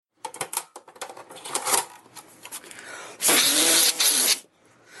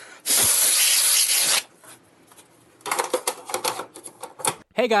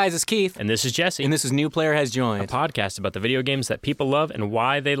Hey guys, it's Keith. And this is Jesse. And this is New Player Has a Joined. podcast about the video games that people love and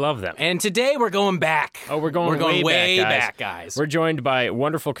why they love them. And today we're going back. Oh, we're going way back, guys. We're joined by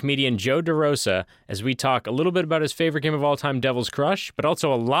wonderful comedian Joe DeRosa as we talk a little bit about his favorite game of all time, Devil's Crush, but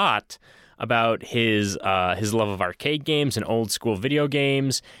also a lot about his love of arcade games and old school video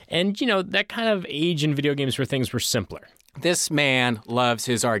games, and that kind of age in video games where things were simpler. This man loves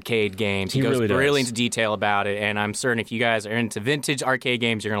his arcade games. He goes really really does. into detail about it, and I'm certain if you guys are into vintage arcade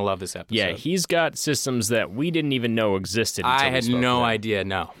games, you're going to love this episode. Yeah, he's got systems that we didn't even know existed until I had we spoke no with him. idea,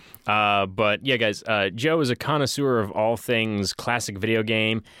 no. But yeah, guys, Joe is a connoisseur of all things classic video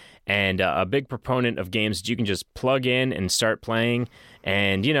game and a big proponent of games that you can just plug in and start playing.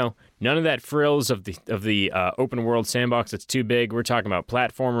 And, none of that frills of the open world sandbox that's too big. We're talking about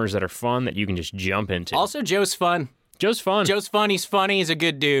platformers that are fun that you can just jump into. Also, Joe's fun. Joe's fun. He's funny, he's a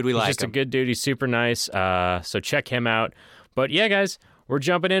good dude, we like him. He's just a good dude. He's super nice. So check him out. But yeah, guys, we're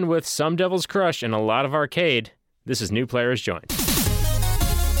jumping in with some Devil's Crush and a lot of arcade. This is New Players Joined.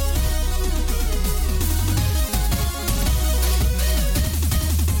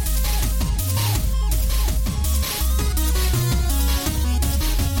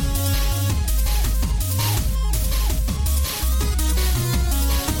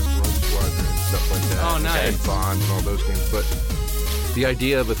 Nice. And Bond and all those games, but the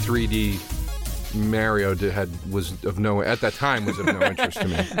idea of a 3D Mario was of no interest to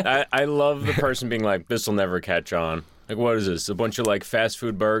me. I love the person being like, this will never catch on. Like, what is this? A bunch of, fast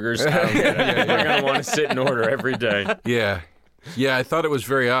food burgers? I don't get it. We're going to want to sit in order every day. Yeah, I thought it was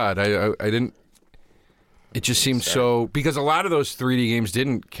very odd. I didn't. It just seemed so, because a lot of those 3D games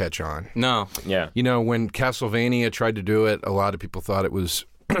didn't catch on. No. Yeah. When Castlevania tried to do it, a lot of people thought it was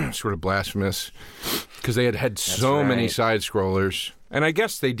sort of blasphemous because they had so many side scrollers, and I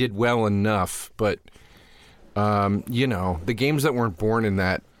guess they did well enough. But the games that weren't born in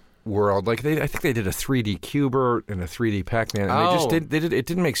that world, I think they did a 3D Cubert and a 3D Pac-Man, and they just did. It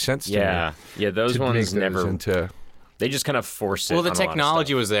didn't make sense to me. Yeah, those ones never. They just kind of forced it. Well, the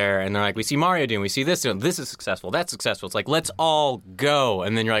technology was there, and they're like, we see Mario doing, we see this doing, this is successful, that's successful. It's like, let's all go.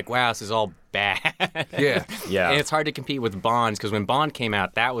 And then you're like, wow, this is all bad. Yeah. And it's hard to compete with Bonds, because when Bond came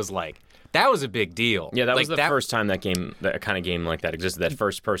out, that was a big deal. Yeah, that was the first time that kind of game like that existed. That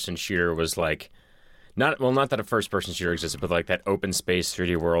first-person shooter was not that a first-person shooter existed, but that open space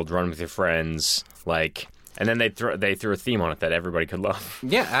 3D world, run with your friends, and then they threw a theme on it that everybody could love.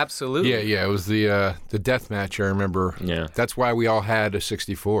 Yeah, absolutely. Yeah. It was the deathmatch. I remember. Yeah. That's why we all had a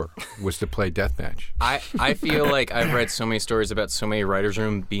 64, was to play deathmatch. I feel like I've read so many stories about so many writers'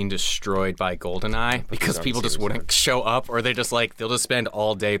 room being destroyed by GoldenEye because people just wouldn't show up, or they'll just spend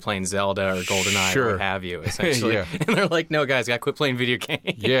all day playing Zelda or GoldenEye or what have you, essentially. Yeah. And they're like, no, guys, gotta quit playing video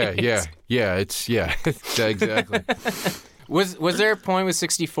games. Yeah. Exactly. Was there a point with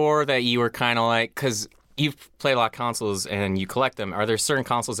 64 that you were kind of like, because you've played a lot of consoles and you collect them. Are there certain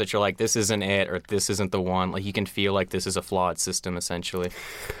consoles that you're like, this isn't it, or this isn't the one? Like, you can feel like this is a flawed system, essentially.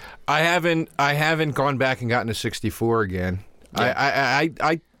 I haven't gone back and gotten a 64 again. Yeah.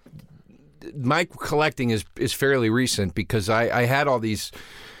 My collecting is fairly recent because I had all these,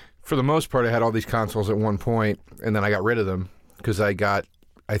 for the most part, I had all these consoles at one point, and then I got rid of them because I kind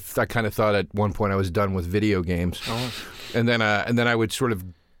of thought at one point I was done with video games. Oh. And then I would sort of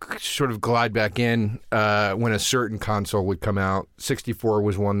glide back in when a certain console would come out. 64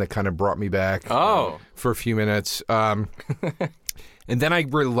 was one that kind of brought me back for a few minutes. And then I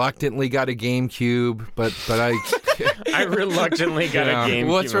reluctantly got a GameCube, but I... I reluctantly got a GameCube.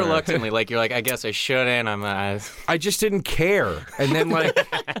 What's reluctantly? You're like, I guess I shouldn't. I just didn't care. And then,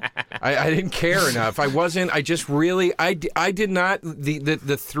 I didn't care enough. I did not...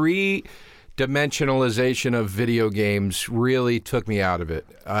 The three-dimensionalization of video games really took me out of it.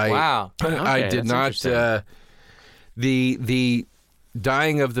 Wow. I did not... The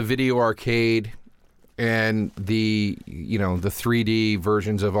dying of the video arcade... And the 3D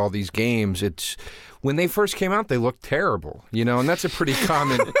versions of all these games, when they first came out, they looked terrible, and that's a pretty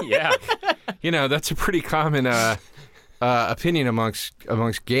common, that's a pretty common opinion amongst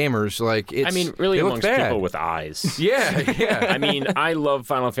gamers. Really they amongst look bad. people with eyes. Yeah. I love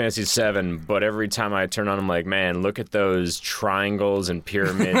Final Fantasy VII, but every time I turn on, I'm like, man, look at those triangles and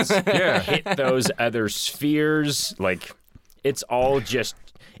pyramids. Hit those other spheres. It's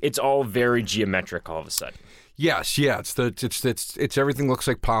all very geometric all of a sudden. Yes, it's everything looks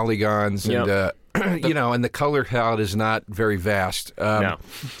like polygons, and and the color palette is not very vast. No.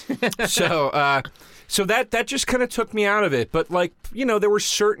 So that just kind of took me out of it. But there were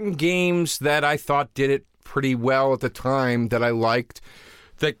certain games that I thought did it pretty well at the time that I liked,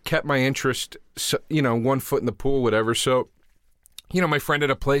 that kept my interest. 1 foot in the pool, whatever. So my friend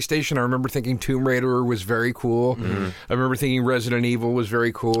had a PlayStation. I remember thinking Tomb Raider was very cool. Mm-hmm. I remember thinking Resident Evil was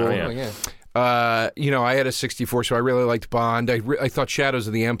very cool. Oh, yeah. I had a 64, so I really liked Bond. I thought Shadows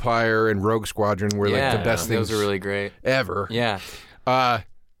of the Empire and Rogue Squadron were like the best things those are really great. ever. Yeah.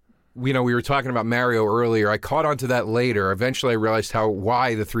 We were talking about Mario earlier. I caught on to that later. Eventually, I realized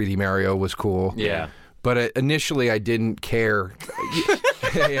why the 3D Mario was cool. Yeah. But initially, I didn't care.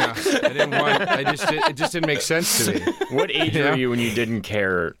 Yeah, I didn't want. It just didn't make sense to me. What age were you when you didn't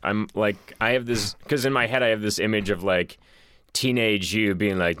care? I'm like, I have this, because in my head I have this image of like teenage you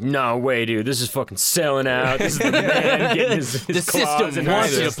being like, no way, dude, this is fucking selling out. This is the man getting his The claws system into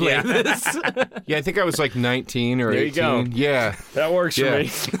wants you to this. play Yeah. this. Yeah, I think I was like 19 or There 18. you go. Yeah. That works for me.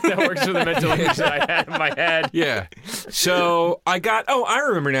 That works for the mental image that I had in my head. Yeah. So I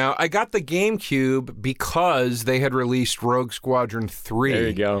remember now. I got the GameCube because they had released Rogue Squadron 3. There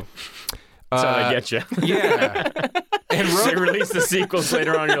you go. That's how I get you. Yeah. And They released the sequels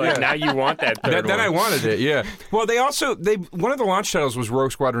later on. You're like, now you want that third one. Then I wanted it, yeah. Well, one of the launch titles was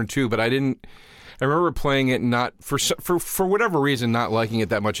Rogue Squadron 2, but I remember playing it and not for whatever reason not liking it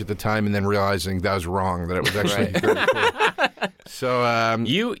that much at the time, and then realizing that I was wrong, that it was actually very cool. So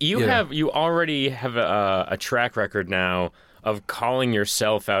you already have a track record now of calling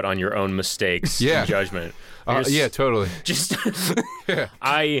yourself out on your own mistakes and judgment. yeah, totally. Just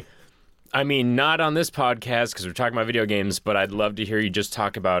I mean, not on this podcast because we're talking about video games, but I'd love to hear you just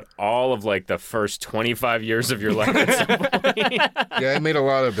talk about all of like the first 25 years of your life at some point. Yeah, I made a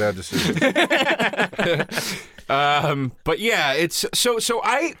lot of bad decisions. But yeah, it's so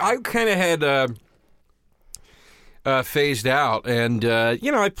I kind of had phased out, and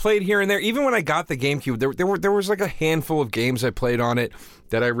I played here and there. Even when I got the GameCube, there was like a handful of games I played on it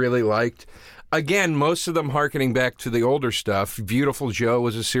that I really liked. Again, most of them harkening back to the older stuff. Beautiful Joe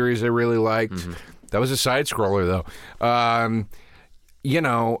was a series I really liked. Mm-hmm. That was a side-scroller, though.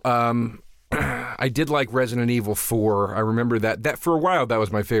 I did like Resident Evil 4. I remember that for a while, that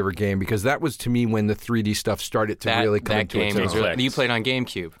was my favorite game because that was, to me, when the 3D stuff started to really come into its own. Really, you played on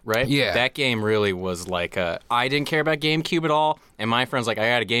GameCube, right? Yeah. That game really was like I didn't care about GameCube at all, and my friend's like, I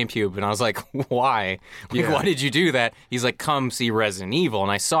got a GameCube, and I was like, why? Why did you do that? He's like, come see Resident Evil,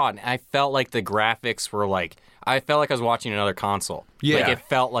 and I saw it, and I felt like the graphics were like, I felt like I was watching another console. Yeah. Like, it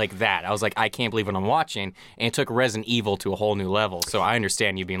felt like that. I was like, I can't believe what I'm watching. And it took Resident Evil to a whole new level. So I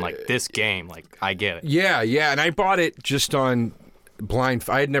understand you being like, this game, like, I get it. Yeah. And I bought it just on blind.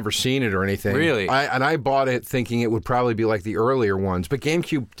 I had never seen it or anything. Really? I bought it thinking it would probably be like the earlier ones. But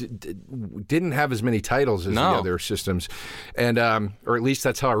GameCube didn't have as many titles as the other systems. And, or at least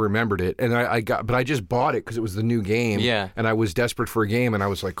that's how I remembered it. And but I just bought it because it was the new game. Yeah. And I was desperate for a game, and I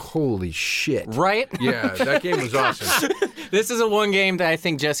was like, holy shit. Right? Yeah, that game was awesome. This is a one game that I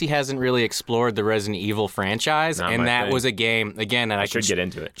think Jesse hasn't really explored the Resident Evil franchise, and that was a game again that I should get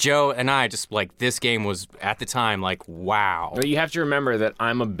into it. Joe and I just like this game was at the time like wow. But you have to remember that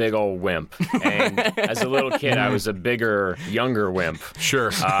I'm a big old wimp, and as a little kid, I was a bigger, younger wimp.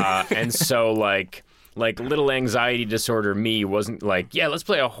 Sure. And so like little anxiety disorder me wasn't like, yeah, let's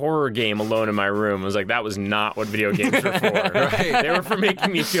play a horror game alone in my room. I was like, that was not what video games were for. Right. They were for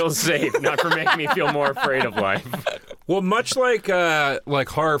making me feel safe, not for making me feel more afraid of life. Well, much like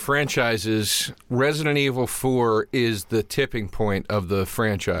horror franchises, Resident Evil 4 is the tipping point of the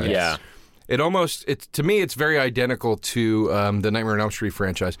franchise. Yeah. To me, it's very identical to the Nightmare on Elm Street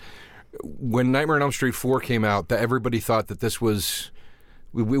franchise. When Nightmare on Elm Street 4 came out, everybody thought that this was...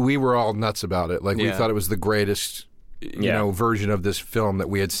 We were all nuts about it. Like, we thought it was the greatest version of this film that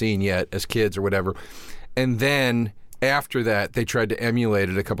we had seen yet as kids or whatever. And then... after that, they tried to emulate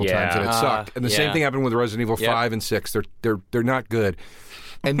it a couple times, and it sucked. And the same thing happened with Resident Evil 5 and 6. They're not good.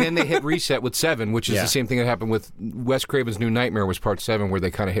 And then they hit reset with 7, which is the same thing that happened with Wes Craven's New Nightmare was part 7, where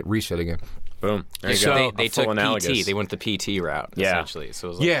they kind of hit reset again. Boom. There you So go. they took analogous. PT. They went the PT route, essentially. So it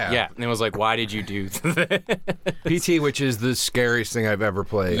was like, And it was like, why did you do that? PT, which is the scariest thing I've ever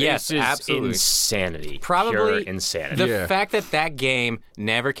played. Yes, This is absolutely. insanity. Probably Pure insanity. The fact that game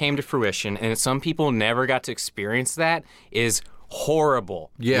never came to fruition and some people never got to experience that is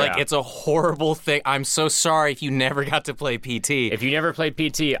horrible. Yeah. Like, it's a horrible thing. I'm so sorry if you never got to play PT. If you never played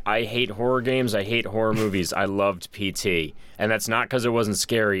PT, I hate horror games. I hate horror movies. I loved PT. And that's not because it wasn't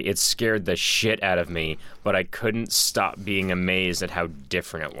scary. It scared the shit out of me. But I couldn't stop being amazed at how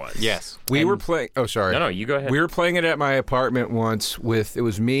different it was. Yes. We were playing... Oh, sorry. No, you go ahead. We were playing it at my apartment once with... It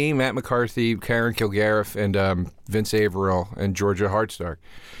was me, Matt McCarthy, Karen Kilgariff, and Vince Averill, and Georgia Hardstark.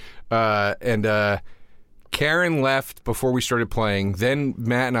 Karen left before we started playing. Then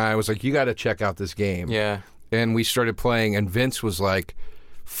Matt and I was like, you got to check out this game. Yeah. And we started playing, and Vince was like,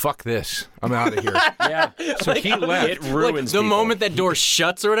 fuck this. I'm out of here. Yeah. So he left. It ruins the people. moment that door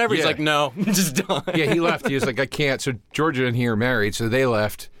shuts or whatever, he's Yeah. like, no, I'm just done. Yeah, he left. He was like, I can't. So Georgia and he are married, so they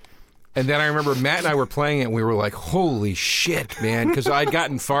left. And then I remember Matt and I were playing it, and we were like, holy shit, man, because I'd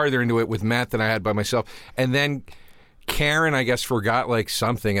gotten farther into it with Matt than I had by myself. And then Karen, I guess, forgot like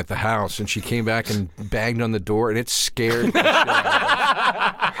something at the house, and she came back and banged on the door, and it scared the shit out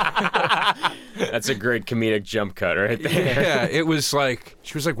of me. That's a great comedic jump cut right there. Yeah, it was like,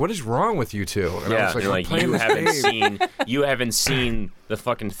 she was like, what is wrong with you two? And I was like, you're "I'm like playing this game." you haven't seen the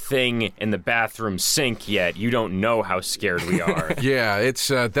fucking thing in the bathroom sink yet. You don't know how scared we are. Yeah, it's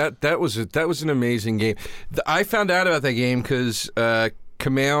that was an amazing game. I found out about that game because Kumail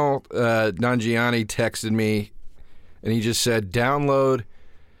Nanjiani texted me, and he just said, download.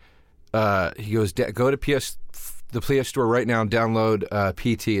 He goes, go to the PS Store right now and download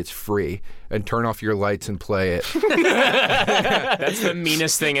PT. It's free, and turn off your lights and play it. That's the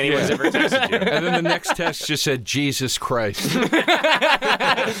meanest thing anyone's ever texted you. And then the next text just said, Jesus Christ.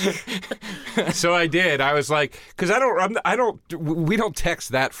 So I did. I was like, because we don't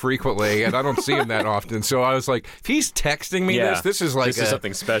text that frequently, and I don't see him that often. So I was like, if he's texting me this is like this is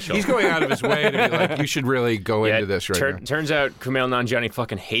something special. He's going out of his way to be like, you should really go into this right now. Turns out Kumail Nanjiani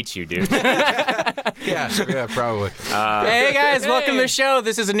fucking hates you, dude. Yeah, probably. Hey guys, welcome to the show.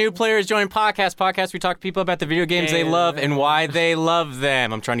 This is a new Players Join podcast. We talk to people about the video games they love and why they love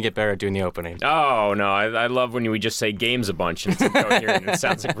them. I'm trying to get better at doing the opening. Oh no, I love when we just say games a bunch and it's incoherent and it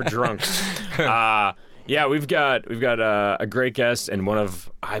sounds like we're drunk. Yeah, we've got a great guest and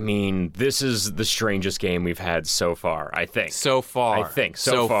this is the strangest game we've had so far. I think so far,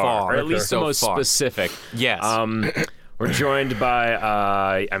 or at least the most specific. Yes. We're joined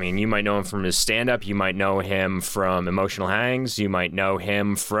by, you might know him from his stand-up. You might know him from Emotional Hangs. You might know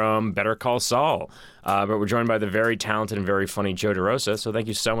him from Better Call Saul. But we're joined by the very talented and very funny Joe DeRosa. So thank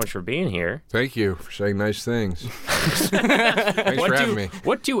you so much for being here. Thank you for saying nice things. Thanks for having me.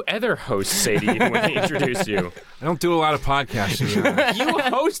 What do other hosts say to you when they introduce you? I don't do a lot of podcasting. You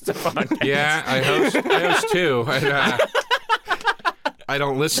host a podcast. Yeah, I host too. I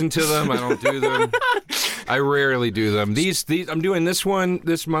don't listen to them. I don't do them. I rarely do them. These I'm doing this one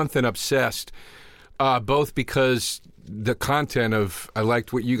this month and Obsessed, both because the content of I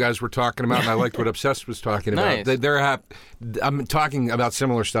liked what you guys were talking about and I liked what Obsessed was talking about. Nice. I'm talking about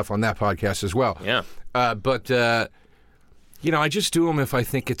similar stuff on that podcast as well. Yeah. But I just do them if I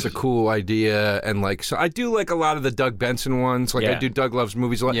think it's a cool idea, and so I do like a lot of the Doug Benson ones. I do Doug Loves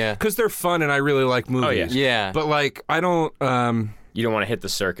Movies a lot because they're fun and I really like movies. Oh, yeah. But I don't. You don't want to hit the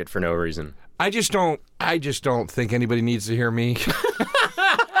circuit for no reason. I just don't think anybody needs to hear me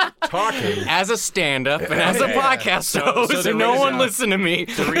talking. As a stand-up and as a podcast host, so no one listen to me.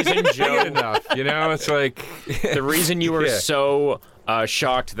 The reason Joe... enough, it's like... The reason you were so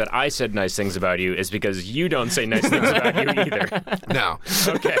shocked that I said nice things about you is because you don't say nice things about you either. No.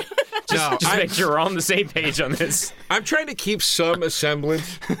 Okay. Just make sure we're on the same page on this. I'm trying to keep some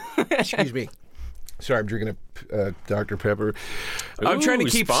semblance. Excuse me. Sorry, I'm drinking a Dr. Pepper. I'm trying to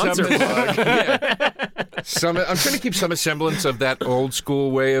keep I'm trying to keep some semblance of that old school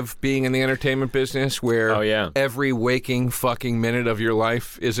way of being in the entertainment business, where every waking fucking minute of your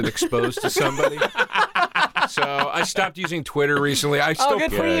life isn't exposed to somebody. So I stopped using Twitter recently.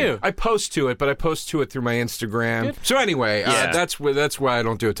 Good for you. I post to it, but I post to it through my Instagram. Good. So anyway, that's why I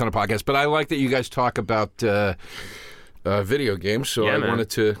don't do a ton of podcasts. But I like that you guys talk about. Video games, so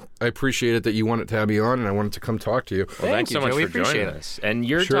I appreciate it that you wanted to have me on, and I wanted to come talk to you. Well, thanks so much for joining us. And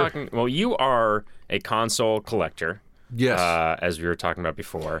you're talking. Well, you are a console collector. Yes, as we were talking about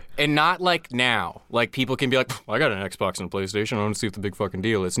before, and not like now. Like people can be like, I got an Xbox and a PlayStation. I want to see what the big fucking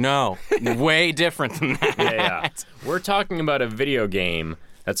deal is. No, way different than that. Yeah. We're talking about a video game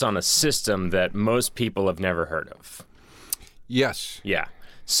that's on a system that most people have never heard of. Yes. Yeah.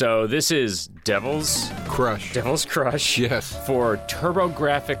 So this is Devil's Crush. Yes. For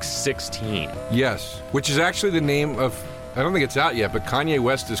TurboGrafx 16. Yes. Which is actually the name of... I don't think it's out yet, but Kanye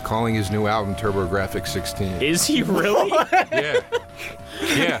West is calling his new album TurboGrafx 16. Is he really? Yeah.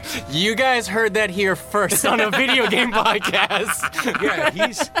 Yeah. You guys heard that here first on a video game podcast. Yeah,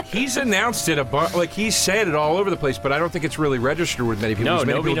 he's announced it he's said it all over the place, but I don't think it's really registered with many people. No,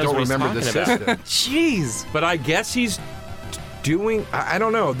 nobody people knows don't what remember he's the talking system. Jeez. But I guess he's doing, I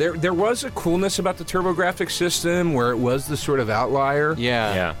don't know, there was a coolness about the TurboGrafx system where it was the sort of outlier.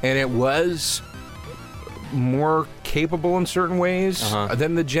 Yeah. And it was more capable in certain ways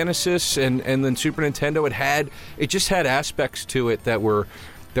than the Genesis and then Super Nintendo. It just had aspects to it that were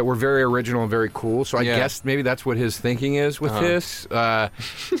that were very original and very cool. So I guess maybe that's what his thinking is with this. But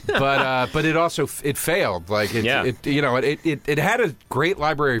it also it failed. Like it had a great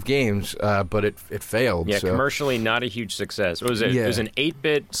library of games, but it failed. Yeah, so. commercially not a huge success. What was it? Yeah. It was an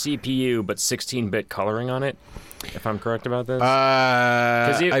 8-bit CPU, but 16-bit coloring on it. If I'm correct about this,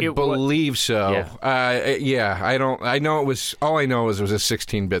 I believe so. Yeah. I don't. I know it was. All I know is it was a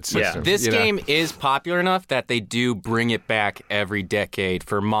 16-bit system. This game is popular enough that they do bring it back every decade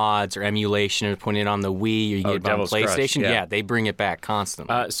for mods or emulation, or putting it on the Wii, or you can get it on Devil's Crush, PlayStation. yeah. They bring it back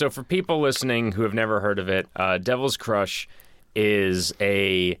constantly. So for people listening who have never heard of it, Devil's Crush is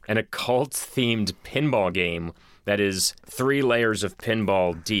an occult-themed pinball game that is 3 layers of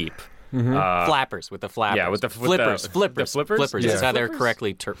pinball deep. Flappers with the flappers. Yeah, with the flippers. the flippers? Flippers. Yeah. That's how they're Flippers?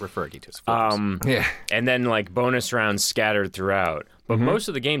 correctly referred to as flippers. And then like bonus rounds scattered throughout. But most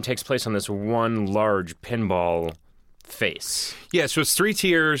of the game takes place on this one large pinball face. Yeah, so it's 3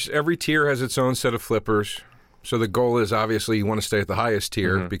 tiers. Every tier has its own set of flippers. So the goal is obviously you want to stay at the highest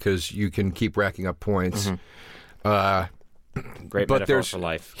tier because you can keep racking up points. Great But metaphor there's- for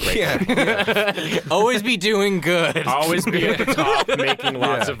life. Great Yeah, Always be doing good. Always be at the top, making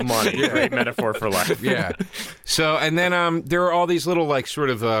lots of money. Great metaphor for life. yeah. So and then there are all these little like sort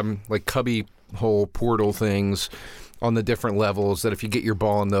of like cubby hole portal things on the different levels that if you get your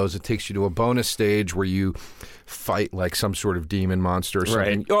ball in those, it takes you to a bonus stage where you fight like some sort of demon monster or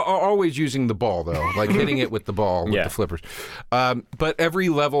something. Right. Always using the ball though, like hitting it with the ball with Yeah. the flippers. But every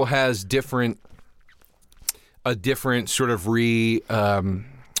level has a different sort of like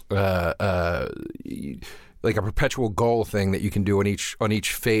a perpetual goal thing that you can do on each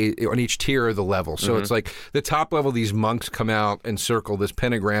phase, on each tier of the level. So it's like the top level, these monks come out and circle this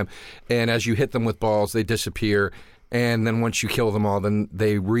pentagram, and as you hit them with balls, they disappear. And then once you kill them all, then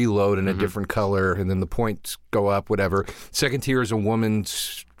they reload in a different color, and then the points go up, whatever. Second tier is a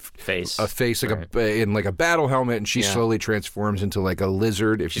woman's Face. a face like in like a battle helmet, and she slowly transforms into like a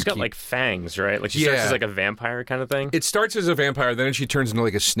lizard. If She's got like fangs, right? Like she starts Yeah. as like a vampire kind of thing. it starts as a vampire, then she turns into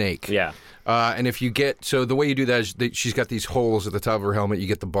like a snake. Yeah. And if you get so the way you do that is that she's got these holes at the top of her helmet. You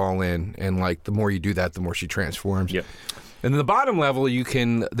get the ball in, and like the more you do that, the more she transforms. Yep. And then the bottom level,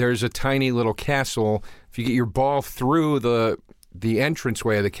 there's a tiny little castle. If you get your ball through the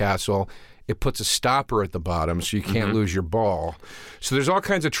entranceway of the castle, it puts a stopper at the bottom, so you can't lose your ball. So there's all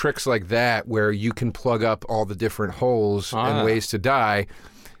kinds of tricks like that where you can plug up all the different holes and ways to die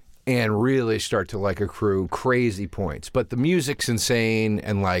and really start to like accrue crazy points. But the music's insane,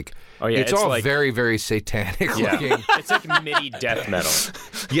 and like it's all like, very, very satanic looking. It's like MIDI death metal.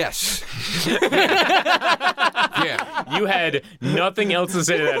 Yes. Yeah. You had nothing else to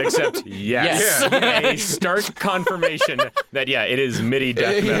say to that except yes. A stark confirmation that it is MIDI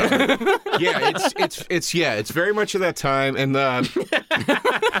death metal. Yeah, it's very much of that time, and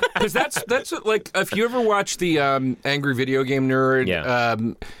because that's like if you ever watch the Angry Video Game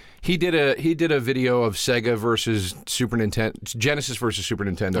Nerd, he did a video of Sega versus Super Nintendo, Genesis versus Super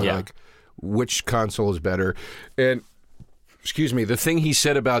Nintendo, like which console is better, and excuse me, the thing he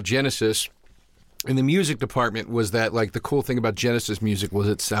said about Genesis in the music department was that like the cool thing about Genesis music was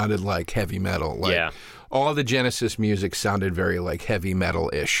it sounded like heavy metal. Like, all the Genesis music sounded very like heavy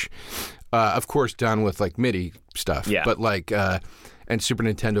metal-ish. Of course, done with like MIDI stuff. Yeah. But like, and Super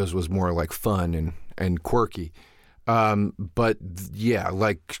Nintendo's was more like fun and quirky. But yeah,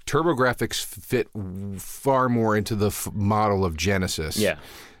 like TurboGrafx fit far more into the model of Genesis.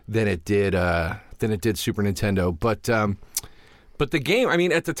 Than it did Super Nintendo. But the game, I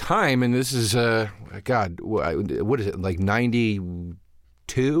mean, at the time, and this is, God, what is it, like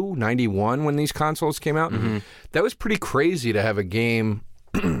 92, 91 when these consoles came out? That was pretty crazy to have a game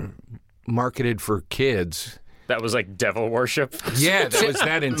marketed for kids. That was like devil worship. Yeah, that was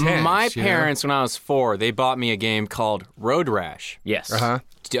that intense. My parents, when I was 4, they bought me a game called Road Rash. Yes.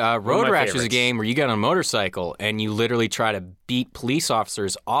 Road my Rash is a favorites. game where you get on a motorcycle and you literally try to beat police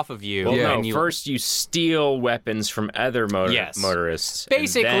officers off of you. Well, and no, first you steal weapons from other motorists. and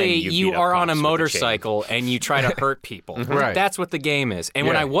Basically, then you beat up are on a cops with motorcycle and you try to hurt people. Right. That's what the game is. And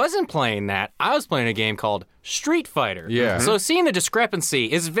when I wasn't playing that, I was playing a game called Street Fighter. Yeah. So seeing the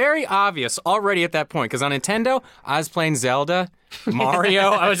discrepancy is very obvious already at that point. Because on Nintendo, I was playing Zelda, Mario.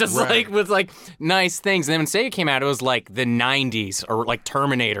 I was just like with like nice things. And then when Sega came out, it was like the 90s or like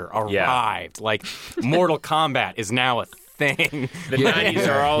Terminator arrived. Like Mortal Kombat is now a thing. The 90s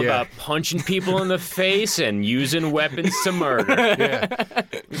are all about punching people in the face and using weapons to murder.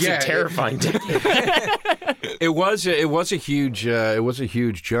 It's a terrifying decade. It was a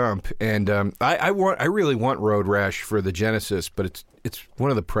huge jump, and I really want Road Rash for the Genesis, but it's one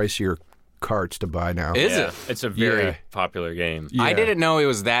of the pricier carts to buy now. Is Yeah, it? it's a very Yeah. popular game. Yeah. I didn't know it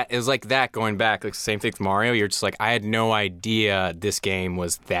was that. It was like that going back. Like same thing with Mario. You're just like, I had no idea this game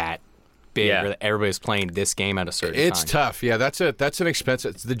was that big. Yeah. Or that everybody's playing this game at a certain It's time. tough. Yeah, that's an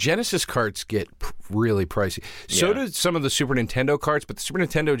expensive. The Genesis carts get really pricey. So Yeah. do some of the Super Nintendo carts, but the Super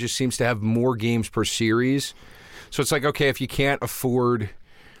Nintendo just seems to have more games per series. So it's like, okay, if you can't afford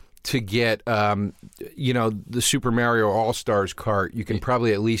to get, the Super Mario All-Stars cart, you can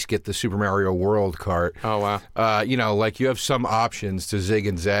probably at least get the Super Mario World cart. Oh wow. Like you have some options to zig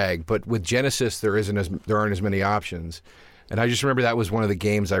and zag, but with Genesis there aren't as many options. And I just remember that was one of the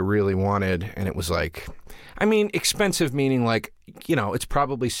games I really wanted, and it was like, I mean, expensive meaning like, it's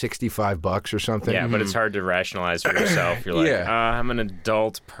probably $65 or something. Yeah, but it's hard to rationalize for yourself. You're like, Yeah. I'm an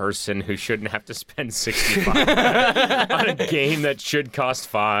adult person who shouldn't have to spend $65 on a game that should cost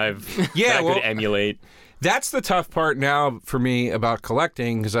 $5. Yeah, that I well- could emulate. That's the tough part now for me about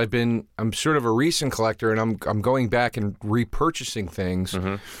collecting, because I'm sort of a recent collector, and I'm going back and repurchasing things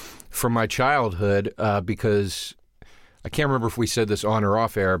from my childhood because I can't remember if we said this on or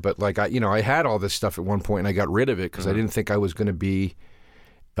off air, but like I had all this stuff at one point and I got rid of it because I didn't think I was going to be.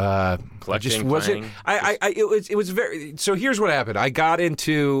 Collecting, just wasn't. playing. It was very. So here's what happened. I got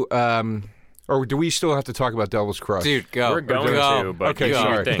into. Or do we still have to talk about Devil's Crush? Dude, go. We're going Go. to, but Okay, do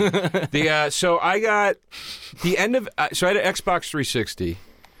your sorry. thing. So I got the end of. So I had an Xbox 360,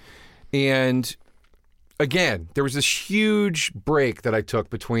 and again, there was this huge break that I took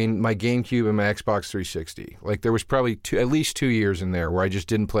between my GameCube and my Xbox 360. Like there was probably at least 2 years in there where I just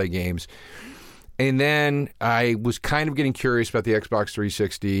didn't play games. And then I was kind of getting curious about the Xbox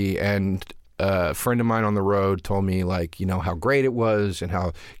 360, and a friend of mine on the road told me, like, how great it was and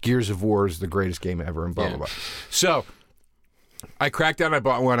how Gears of War is the greatest game ever and blah, blah, blah. So I cracked down, I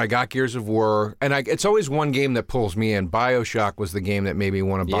bought one, I got Gears of War, and it's always one game that pulls me in. BioShock was the game that made me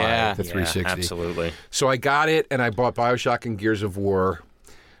want to buy Yeah. the 360. Yeah, absolutely. So I got it, and I bought BioShock and Gears of War,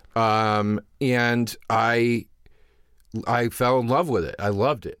 and I fell in love with it. I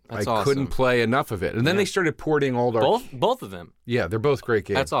loved it. That's I awesome. couldn't play enough of it. And then they started porting old Both of them. Yeah, they're both great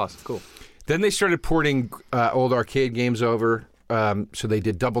games. That's awesome. Cool. Then they started porting old arcade games over. So they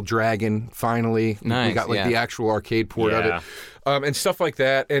did Double Dragon finally. We Nice, got the actual arcade port of Yeah. it, and stuff like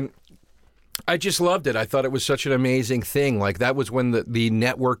that. And I just loved it. I thought it was such an amazing thing. Like that was when the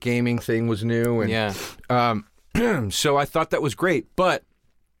network gaming thing was new. And Yeah. so I thought that was great. But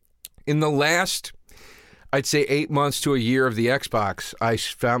in the last, I'd say 8 months to a year of the Xbox, the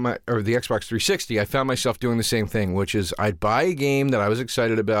Xbox 360, I found myself doing the same thing, which is I'd buy a game that I was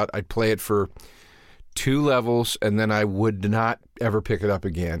excited about, I'd play it for 2 levels, and then I would not ever pick it up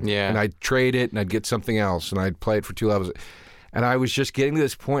again. Yeah. And I'd trade it, and I'd get something else, and I'd play it for 2 levels. And I was just getting to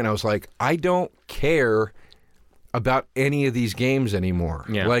this point, I was like, I don't care about any of these games anymore.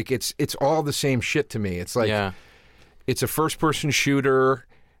 Yeah. Like, it's all the same shit to me. It's like, Yeah. it's a first-person shooter,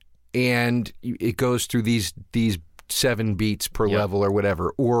 and it goes through these 7 beats per level or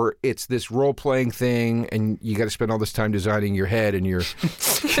whatever. Or it's this role-playing thing, and you got to spend all this time designing your head and your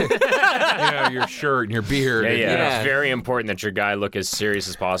your shirt and your beard. Yeah, and, Yeah. It's very important that your guy look as serious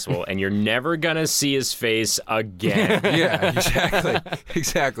as possible, and you're never gonna see his face again. yeah,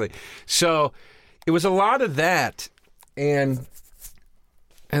 exactly. So it was a lot of that, and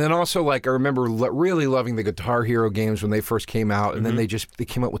then also, like, I remember really loving the Guitar Hero games when they first came out, and then they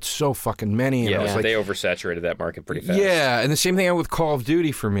came out with so fucking many, and I was like, they oversaturated that market pretty fast. yeah, and the same thing with Call of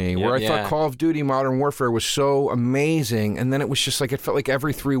Duty for me, where I Yeah. thought Call of Duty Modern Warfare was so amazing, and then it was just like, it felt like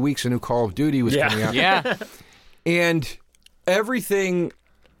every 3 weeks a new Call of Duty was coming out. Yeah. And everything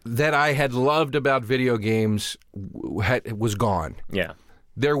that I had loved about video games was gone. Yeah.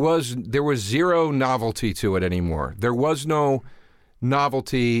 There was zero novelty to it anymore. There was no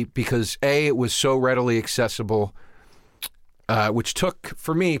novelty because it was so readily accessible, which took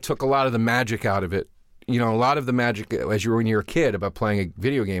a lot of the magic out of it. A lot of the magic when you're a kid about playing a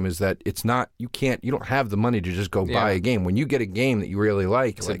video game is that you don't have the money to just go buy a game. When you get a game that you really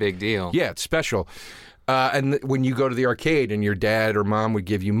like, It's a big deal. yeah, it's special. And when you go to the arcade and your dad or mom would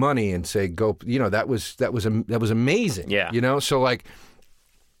give you money and say, "Go," that was amazing. Yeah. So like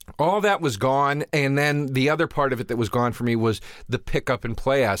all that was gone, and then the other part of it that was gone for me was the pick up and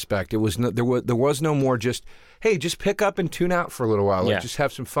play aspect. It was there was no more just, hey, just pick up and tune out for a little while, like just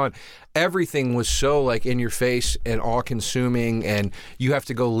have some fun. Everything was so like in your face and all consuming, and you have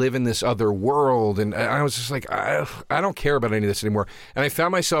to go live in this other world. And I was just like, I don't care about any of this anymore. And I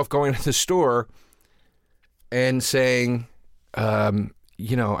found myself going to the store and saying,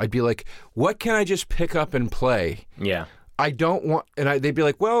 I'd be like, what can I just pick up and play? Yeah. I don't want, and they'd be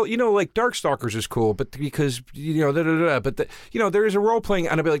like, well, like Darkstalkers is cool, but because but there is a role playing,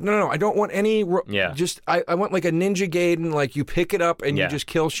 and I'd be like, no, I don't want any. Just I want like a Ninja Gaiden, like you pick it up and you just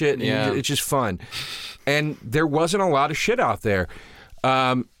kill shit, and it's just fun. And there wasn't a lot of shit out there,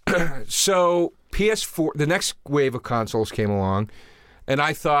 so PS4, the next wave of consoles came along, and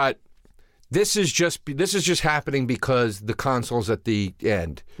I thought, This is just happening because the console's at the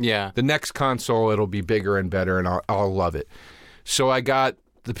end. Yeah. The next console, it'll be bigger and better, and I'll love it. So I got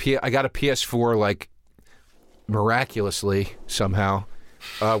a PS4 like miraculously somehow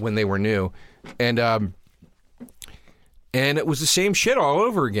when they were new, and it was the same shit all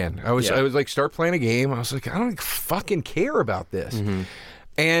over again. I was like, start playing a game. I was like, I don't fucking care about this. Mm-hmm.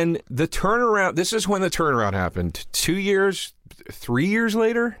 And the turnaround. This is when the turnaround happened. 2 years. 3 years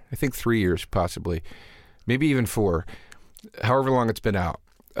later, I think 3 years possibly, maybe even 4, however long it's been out.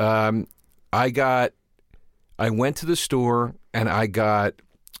 I went to the store and I got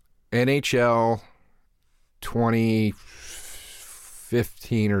NHL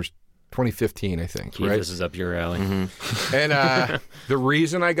 2015 or 2015, I think. Keith, right? This is up your alley. Mm-hmm. And the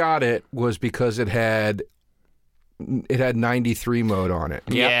reason I got it was because it had 93 mode on it.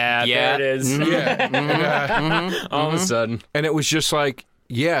 Yeah, there it is. Mm-hmm. Yeah. And, all of a sudden. And it was just like,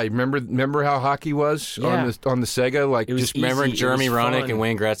 remember how hockey was on the Sega? Like, it was just remember Jeremy Roenick and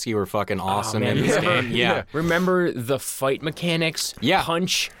Wayne Gretzky were fucking awesome in this game. Yeah. Remember the fight mechanics? Yeah.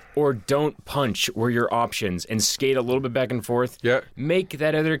 Punch or don't punch were your options, and skate a little bit back and forth. Yeah. Make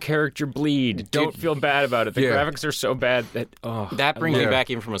that other character bleed. Don't feel bad about it. The graphics are so bad that that brings me back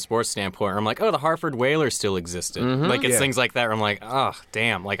even from a sports standpoint. Where I'm like, the Hartford Whalers still existed. Mm-hmm. Like it's things like that where I'm like,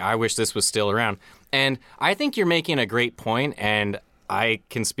 damn, like I wish this was still around. And I think you're making a great point, and I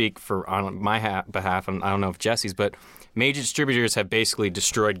can speak on my behalf, and I don't know if Jesse's, but major distributors have basically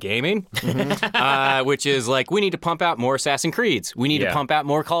destroyed gaming, which is like, we need to pump out more Assassin's Creeds. We need to pump out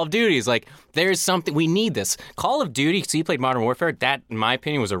more Call of Duties. Like, there's something, we need this. Call of Duty, so you played Modern Warfare, that, in my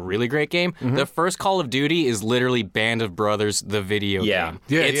opinion, was a really great game. Mm-hmm. The first Call of Duty is literally Band of Brothers, the video game.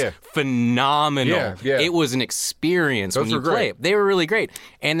 It's phenomenal. Yeah. It was an experience when you play it. They were really great.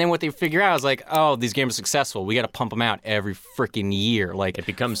 And then what they figure out is like, these games are successful. We got to pump them out every freaking year. Like, it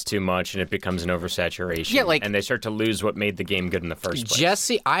becomes too much, and it becomes an oversaturation. Yeah, and they start to lose what made the game good in the first place.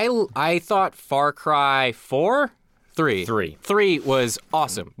 Jesse, I thought Far Cry 4? 3. 3 was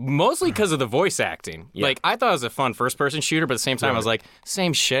awesome, mostly because of the voice acting. Yeah. Like, I thought it was a fun first-person shooter, but at the same time, I was like,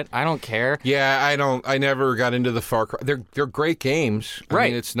 same shit. I don't care. Yeah, I never got into the Far Cry. They're great games. I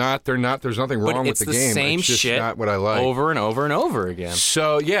mean, it's not. They're not. There's nothing wrong with the game. It's the same shit. Not what I like. Over and over and over again.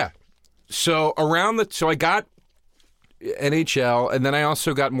 So so I got NHL, and then I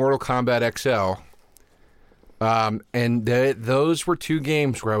also got Mortal Kombat XL. And those were two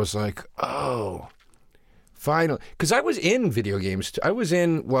games where I was like, finally. Because I was in video games. I was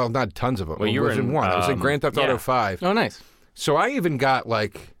in, well, not tons of them. Well, you were in one. I was in Grand Theft Auto 5. Oh, nice. So I even got,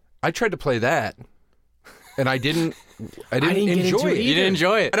 I tried to play that, and I didn't enjoy it. You didn't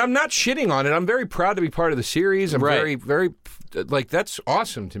enjoy it. And I'm not shitting on it. I'm very proud to be part of the series. I'm very, very, that's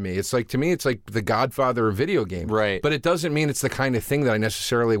awesome to me. It's like, to me, it's like the Godfather of video games. Right. But it doesn't mean it's the kind of thing that I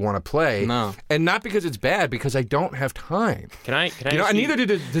necessarily want to play. No. And not because it's bad, because I don't have time. Can I and neither do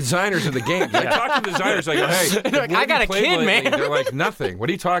the designers of the games. I talk to designers, I go, hey, like, I got a kid, lately? Man. They're like, nothing. What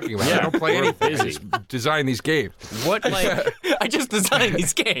are you talking about? I don't play anything. I just design these games. What, I just designed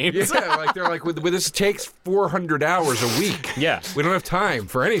these games. They're like, this takes 400 hours a week. Yeah. We don't have time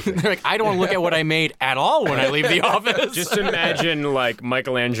for anything. They're like, I don't want to look at what I made at all when I leave the office. Just imagine,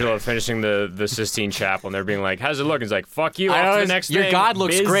 Michelangelo finishing the Sistine Chapel, and they're being like, how's it look? He's like, fuck you, off to the next your thing. God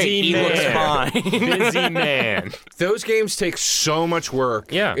looks Busy great. He man. looks fine. Busy man. Those games take so much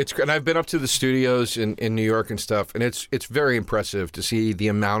work. Yeah. And I've been up to the studios in New York and stuff, and it's very impressive to see the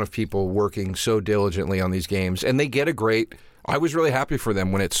amount of people working so diligently on these games. And they get a great... I was really happy for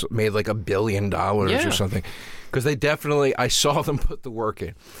them when it's made like $1 billion or something. Because they definitely... I saw them put the work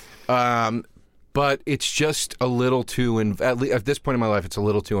in. But it's just a little too... at this point in my life, it's a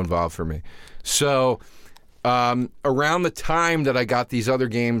little too involved for me. So... around the time that I got these other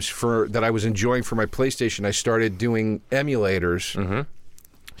games that I was enjoying for my PlayStation, I started doing emulators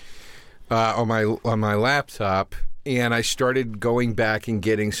on my laptop, and I started going back and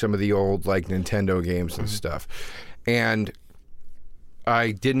getting some of the old Nintendo games and stuff. And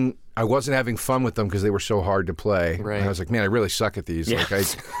I wasn't having fun with them because they were so hard to play. Right. And I was like, man, I really suck at these. Yeah.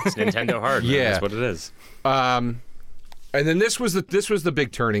 It's Nintendo hard. Man. That's what it is. And then this was the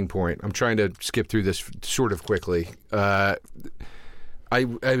big turning point. I'm trying to skip through this sort of quickly. I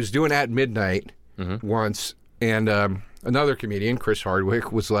was doing At Midnight once, and another comedian, Chris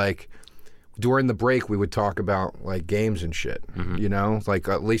Hardwick, was like, during the break we would talk about like games and shit. You know, like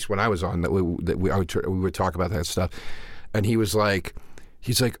at least when I was on we would talk about that stuff. And he's like,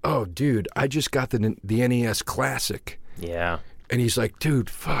 oh, dude, I just got the NES Classic. Yeah. And he's like, dude,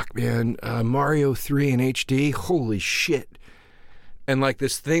 fuck, man, Mario 3 in HD, holy shit. And like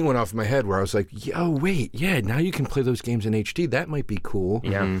this thing went off in my head where I was like, yo, wait, yeah, now you can play those games in HD. That might be cool.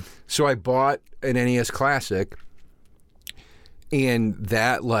 Yeah. So I bought an NES Classic, and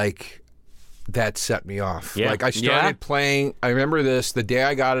that set me off. Yeah. Like I started playing, I remember this, the day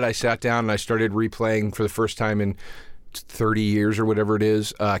I got it, I sat down and I started replaying for the first time in 30 years or whatever it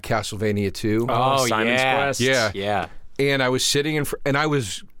is, Castlevania 2. Oh, Simon's Quest. Yeah. Yeah. And I was sitting and I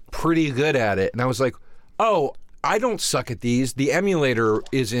was pretty good at it. And I was like, oh, I don't suck at these. The emulator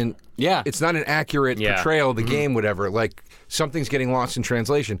isn't, it's not an accurate portrayal of the game, whatever. Like, something's getting lost in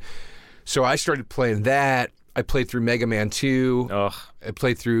translation. So I started playing that. I played through Mega Man 2. Ugh. I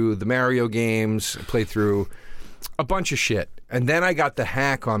played through the Mario games. I played through a bunch of shit. And then I got the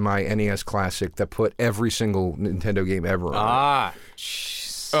hack on my NES Classic that put every single Nintendo game ever on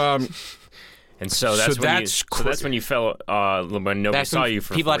it. And so that's when you fell when nobody saw you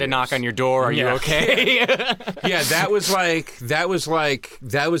for people 4 had to years. knock on your door. Are you okay? Yeah, that was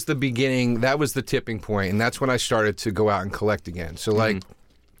the beginning. That was the tipping point, and that's when I started to go out and collect again. So and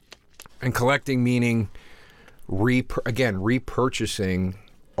collecting meaning repurchasing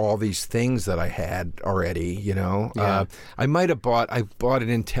all these things that I had already. You know, I bought an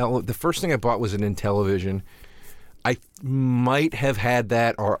Intel. The first thing I bought was an Intellivision. I might have had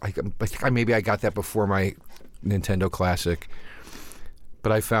that, or maybe I got that before my Nintendo Classic.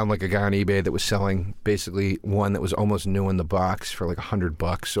 But I found like a guy on eBay that was selling basically one that was almost new in the box for like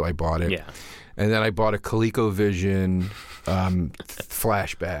 $100, so I bought it. Yeah. And then I bought a ColecoVision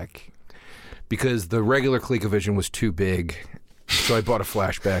flashback because the regular ColecoVision was too big. So I bought a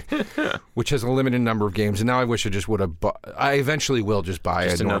flashback, which has a limited number of games. And now I wish I just would have bought. I eventually will just buy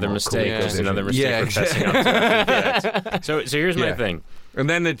just a another normal mistake. ColecoVision. Just another mistake. Yeah, for testing out. So here's my thing. And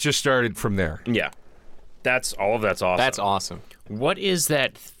then it just started from there. Yeah. That's awesome. That's awesome. What is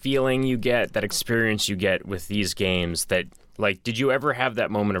that feeling you get, that experience you get with these games that, like, did you ever have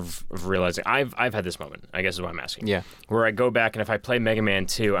that moment of realizing, I've had this moment, I guess is what I'm asking. Yeah. Where I go back and if I play Mega Man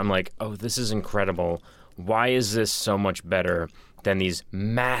 2, I'm like, oh, this is incredible. Why is this so much better than these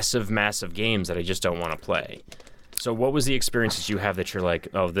massive, massive games that I just don't want to play? So what was the experience that you have that you're like,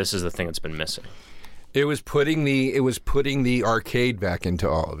 oh, this is the thing that's been missing? It was putting the arcade back into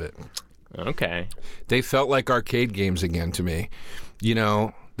all of it. Okay. They felt like arcade games again to me. You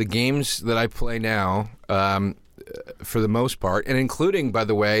know, the games that I play now, for the most part, and including, by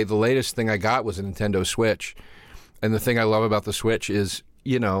the way, the latest thing I got was a Nintendo Switch. And the thing I love about the Switch is,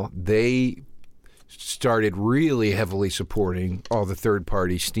 you know, they started really heavily supporting all the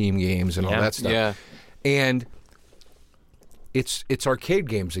third-party Steam games and all that stuff. Yeah. And it's arcade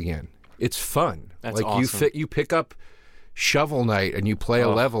games again. It's fun. That's like awesome. you pick up Shovel Knight and you play a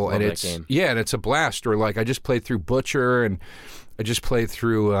level and that it's game. and it's a blast. Or like I just played through Butcher and I just played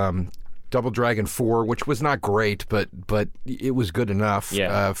through Double Dragon 4, which was not great, but it was good enough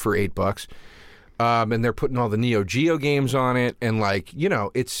for $8. And they're putting all the Neo Geo games on it, and like, you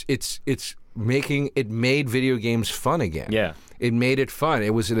know, it's made video games fun again. Yeah. It made it fun.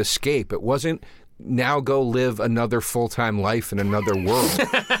 It was an escape. It wasn't now go live another full-time life in another world.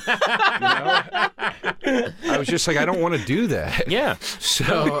 You know? I was just like, I don't want to do that. Yeah.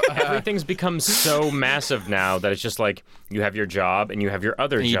 So everything's become so massive now that it's just like you have your job and you have your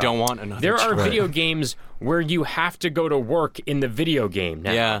other job. You don't want another There are job. video games where you have to go to work in the video game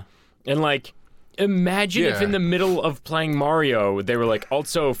now. Yeah. And like, imagine if Yeah. in the middle of playing Mario, they were like,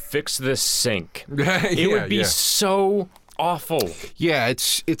 also fix this sink. It would be so awful. Yeah,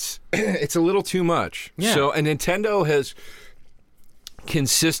 it's it's a little too much. Yeah. So, and Nintendo has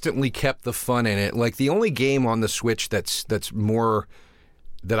consistently kept the fun in it. Like the only game on the Switch that's more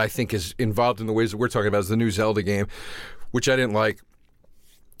that I think is involved in the ways that we're talking about is the new Zelda game, which I didn't like.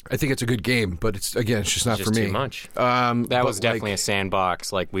 I think it's a good game, but it's just not for me. Too much. That was definitely a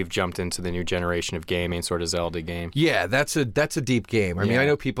sandbox. Like we've jumped into the new generation of gaming, sort of Zelda game. Yeah, that's a deep game. I mean, I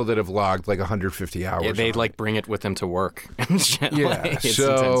know people that have logged like 150 hours. Yeah, they'd on like bring it with them to work. And shit. Yeah, Like, it's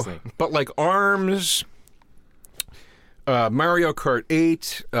so intense. but like ARMS, Mario Kart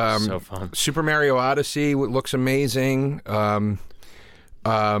 8, So fun. Super Mario Odyssey looks amazing. What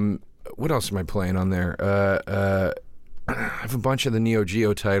else am I playing on there? I have a bunch of the Neo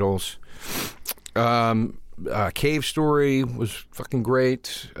Geo titles. Cave Story was fucking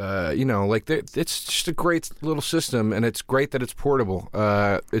great. You know, like it's just a great little system, and it's great that it's portable.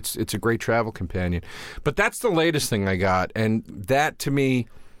 It's a great travel companion. But that's the latest thing I got, and that to me,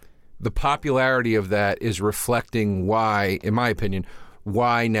 the popularity of that is reflecting why, in my opinion,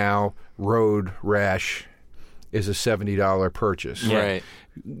 why now Road Rash is a $70 purchase. Right.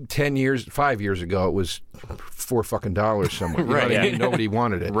 5 years ago, it was $4 somewhere. You know what I mean? Nobody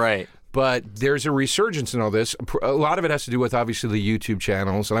wanted it. Right. But there's a resurgence in all this. A lot of it has to do with, obviously, the YouTube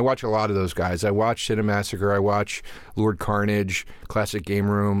channels. And I watch a lot of those guys. I watch Cinemassacre. I watch Lord Carnage, Classic Game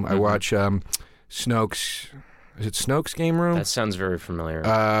Room. I watch Snokes. Is it Snokes Game Room? That sounds very familiar.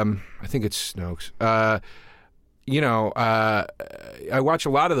 I think it's Snokes. I watch a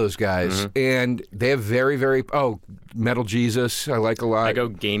lot of those guys, and they have very, very... Oh, Metal Jesus, I like a lot. I go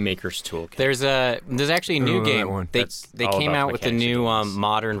Game Maker's Toolkit. There's actually a new game. They all came about out with a mechanics new of games.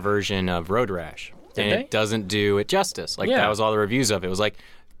 modern version of Road Rash, and they? it doesn't do it justice. Like Yeah. that was all the reviews of it. It was like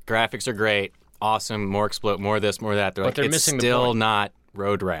graphics are great, awesome, more explode, more this, more that. They're like, they're it's missing the still point. not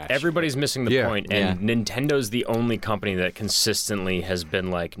Road Rash. Everybody's missing the Yeah. point, and Nintendo's the only company that consistently has been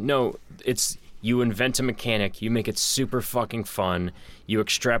like, no, it's you invent a mechanic, you make it super fucking fun, you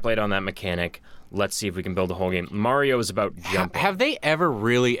extrapolate on that mechanic. Let's see if we can build a whole game. Mario is about jumping. Have they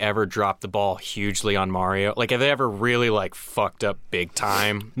ever dropped the ball hugely on Mario? Like, have they ever really like fucked up big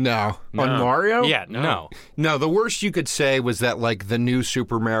time? No. On Mario? Yeah, no. No, the worst you could say was that, like, the new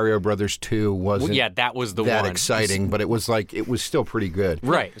Super Mario Brothers 2 wasn't Yeah, that was the that one. exciting, but it was still pretty good.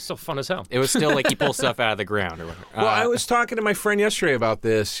 Right. It's still fun as hell. It was still like you pull stuff out of the ground or whatever. Well, I was talking to my friend yesterday about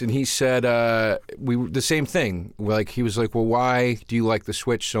this, and he said the same thing. Like, he was like, well, why do you like the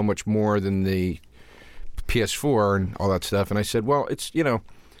Switch so much more than the PS4 and all that stuff? And I said, well, it's,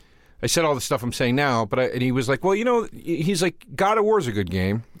 I said all the stuff I'm saying now, and he was like, well, he's like, God of War's a good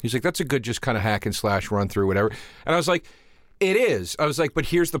game. He's like, that's a good just kind of hack and slash run through, whatever. And I was like, it is. I was like, but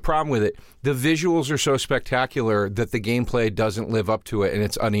here's the problem with it. The visuals are so spectacular that the gameplay doesn't live up to it, and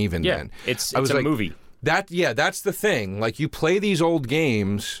it's uneven Yeah, then. it's I was a like, movie. That's the thing. Like, you play these old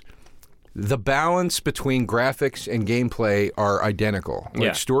games, the balance between graphics and gameplay are identical. Like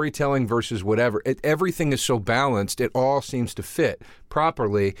Yeah. storytelling versus whatever. Everything is so balanced, it all seems to fit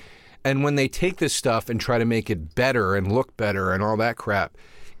properly. And when they take this stuff and try to make it better and look better and all that crap,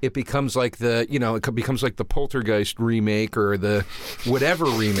 it becomes like it becomes like the Poltergeist remake or the whatever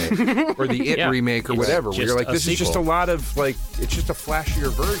remake or the It Yeah. remake or It's whatever. Where just you're like, a this is just a sequel. lot of, like, it's just a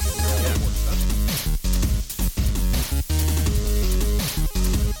flashier version.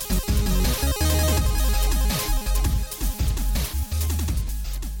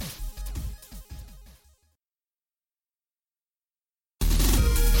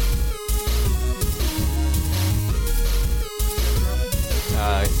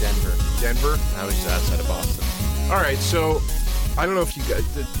 Denver. Denver? I was just outside of Boston. All right, so I don't know if you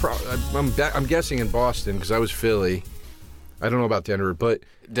guys. I'm guessing in Boston because I was Philly. I don't know about Denver, but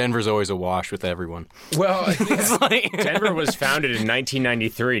Denver's always a wash with everyone. well, It's like Denver was founded in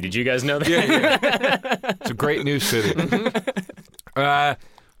 1993. Did you guys know that? it's a great new city.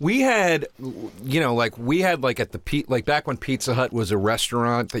 We had, at the back when Pizza Hut was a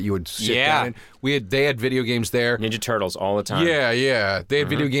restaurant that you would sit down in. They had video games there. Ninja Turtles all the time. Yeah. They had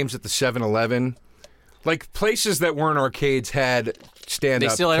video games at the 7-Eleven. Like, places that weren't arcades had stand-up.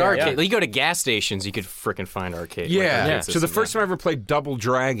 they still had characters. arcade. Like, you go to gas stations, you could frickin' find arcade. Yeah. arcade So the systems, first time I ever played Double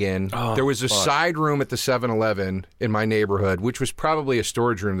Dragon, there was a side room at the 7-Eleven in my neighborhood, which was probably a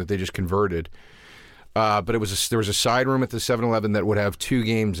storage room that they just converted. But there was a side room at the 7-Eleven that would have 2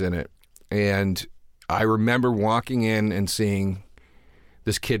 games in it. And I remember walking in and seeing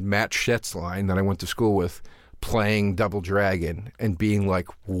this kid, Matt Schetzline, that I went to school with, playing Double Dragon and being like,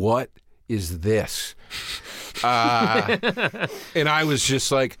 what is this? And I was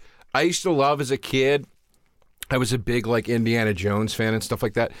just like, I used to love as a kid, I was a big like Indiana Jones fan and stuff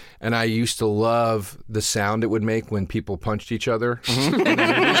like that, and I used to love the sound it would make when people punched each other.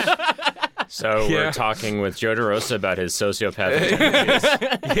 So Yeah. we're talking with Joe DeRosa about his sociopathic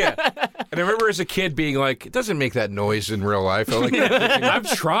tendencies. Yeah, and I remember as a kid being like, it doesn't make that noise in real life. I like,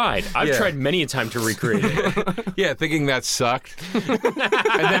 I've tried. I've Yeah. tried many a time to recreate it. yeah, thinking that sucked, and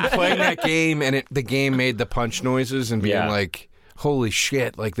then playing that game, and the game made the punch noises, and being Yeah. like, holy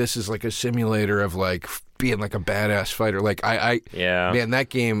shit, like this is like a simulator of like being like a badass fighter. Like Yeah. man, that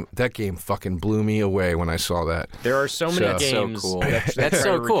game fucking blew me away when I saw that. There are so many So games cool. that That's try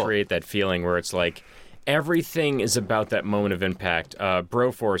so to cool. recreate that feeling where it's like everything is about that moment of impact.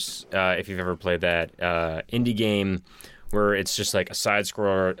 Broforce, if you've ever played that indie game where it's just like a side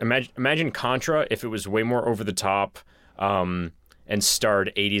scroller. Imagine Contra if it was way more over the top and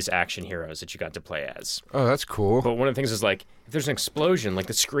starred 80s action heroes that you got to play as. Oh, that's cool. But one of the things is like if there's an explosion, like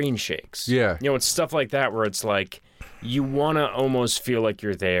the screen shakes. Yeah. It's stuff like that where it's like you want to almost feel like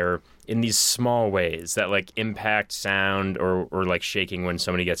you're there. in these small ways that like impact sound or like shaking when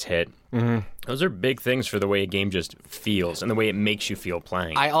somebody gets hit. Mm-hmm. Those are big things for the way a game just feels and the way it makes you feel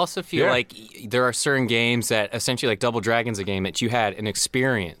playing. I also feel like there are certain games that essentially, like Double Dragon's a game that you had an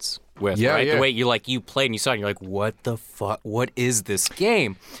experience with, right? Yeah. The way you played and you saw it and you're like, what the fuck? What is this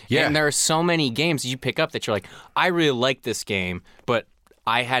game? Yeah. And there are so many games you pick up that you're like, I really like this game, but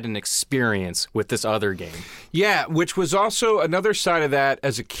I had an experience with this other game. Yeah, which was also another side of that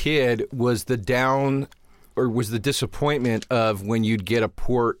as a kid was the disappointment of when you'd get a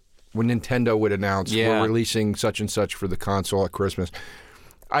port when Nintendo would announce we're releasing such and such for the console at Christmas.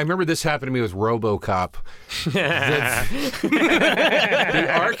 I remember this happened to me with RoboCop. The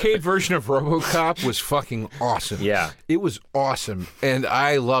arcade version of RoboCop was fucking awesome. Yeah. It was awesome, and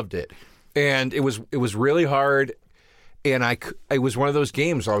I loved it. And it was really hard, and it was one of those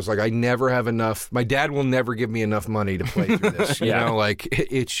games I was like, I never have enough. My dad will never give me enough money to play through this. You know, like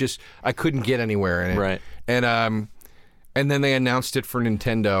it's just I couldn't get anywhere in it. Right. And then they announced it for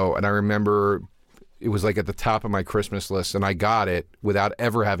Nintendo, and I remember it was like at the top of my Christmas list, and I got it without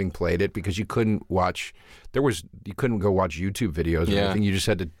ever having played it because you couldn't go watch YouTube videos or anything. You just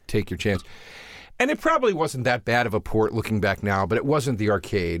had to take your chance. And it probably wasn't that bad of a port looking back now, but it wasn't the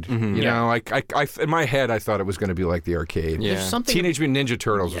arcade. Mm-hmm. You know, I in my head I thought it was going to be like the arcade. Yeah. There's something... Teenage Mutant Ninja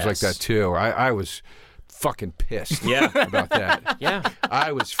Turtles was like that too. I was fucking pissed about that. Yeah.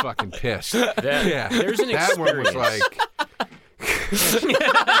 I was fucking pissed. There's an That one was experience. like...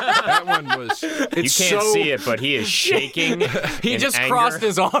 that one was... You can't see it, but he is shaking. He in just anger. crossed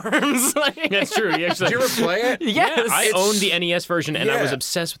his arms. That's true. He actually... Did you ever play it? Yes. I owned the NES version, and I was Yeah.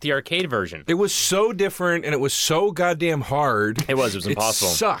 obsessed with the arcade version. It was so different, and it was so goddamn hard. It was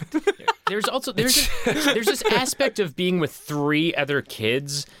impossible. It sucked. There's this aspect of being with 3 other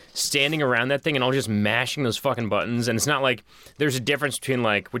kids standing around that thing and all just mashing those fucking buttons, and it's not like there's a difference between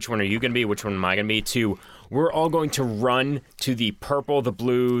like which one are you gonna be, which one am I gonna be, to we're all going to run to the purple, the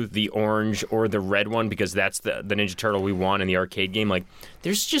blue, the orange, or the red one because that's the Ninja Turtle we want in the arcade game. Like,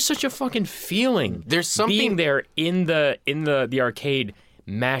 there's just such a fucking feeling. There's something being there in the arcade,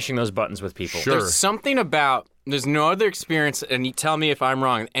 mashing those buttons with people. Sure. There's something about there's no other experience, and you tell me if I'm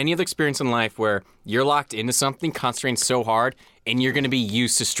wrong, any other experience in life where you're locked into something, concentrating so hard, and you're going to be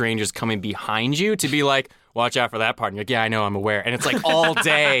used to strangers coming behind you to be like, watch out for that part. And you're like, yeah, I know, I'm aware. And it's like all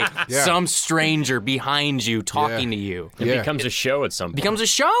day, some stranger behind you talking to you. It becomes a show at some point. Becomes a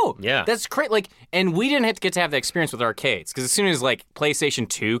show. Yeah. That's great. Like, and we didn't get to have the experience with arcades because as soon as like PlayStation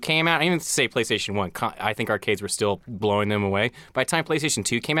 2 came out, I didn't even say PlayStation 1. I think arcades were still blowing them away. By the time PlayStation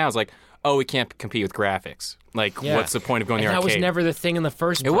 2 came out, I was like, oh, we can't compete with graphics. Like, what's the point of going to the that arcade? was never the thing in the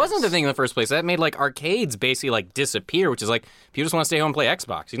first place. It wasn't the thing in the first place. That made like arcades basically like disappear, which is like people just want to stay home and play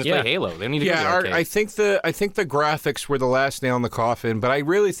Xbox. You can just play Halo. They don't need to go to the arcade. I think the graphics were the last nail in the coffin, but I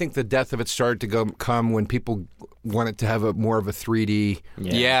really think the death of it started to come when people wanted to have more of a 3D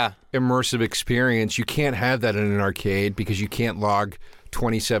immersive experience. You can't have that in an arcade because you can't log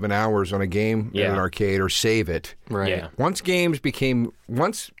 27 hours on a game in an arcade or save it. Right. Yeah. Once games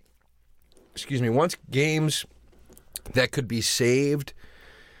that could be saved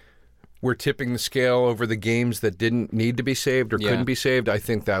were tipping the scale over the games that didn't need to be saved or couldn't be saved, I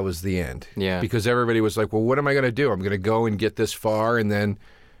think that was the end. Yeah. Because everybody was like, well, what am I going to do? I'm going to go and get this far, and then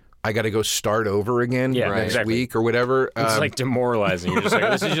I got to go start over again next week or whatever. It's like demoralizing. You're just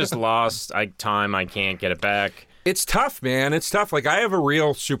like, this is just lost time. I can't get it back. It's tough, man. It's tough. Like, I have a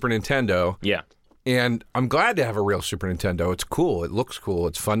real Super Nintendo. Yeah. And I'm glad to have a real Super Nintendo. It's cool. It looks cool.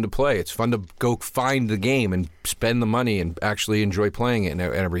 It's fun to play. It's fun to go find the game and spend the money and actually enjoy playing it and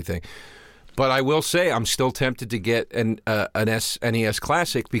everything. But I will say I'm still tempted to get an NES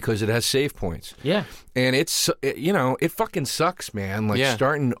Classic because it has save points. Yeah. And it fucking sucks, man. Like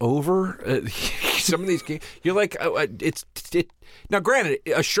starting over some of these games. You're like, now granted,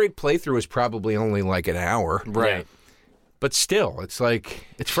 a straight playthrough is probably only like an hour. Right. Yeah. But still, it's like,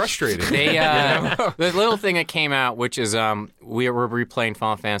 it's frustrating. The little thing that came out, which is we were replaying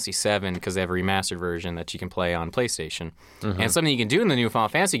Final Fantasy VII because they have a remastered version that you can play on PlayStation. Mm-hmm. And something you can do in the new Final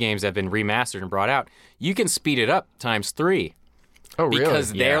Fantasy games that have been remastered and brought out, you can speed it up times 3. Oh, really?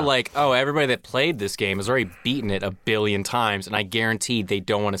 Because they're like, oh, everybody that played this game has already beaten it 1 billion times, and I guarantee they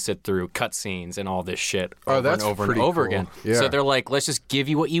don't want to sit through cutscenes and all this shit over and over and over again. Yeah. So they're like, let's just give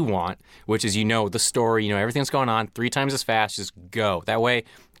you what you want, which is the story, everything's going on 3 times as fast, just go. That way,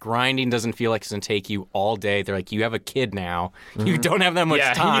 grinding doesn't feel like it's going to take you all day. They're like, you have a kid now. Mm-hmm. You don't have that much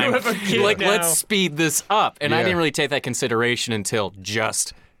time. You have a kid like, now. let's speed this up. And I didn't really take that consideration until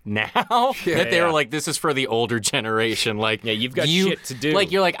just now that they were like, this is for the older generation. Like, Yeah, you've got shit to do.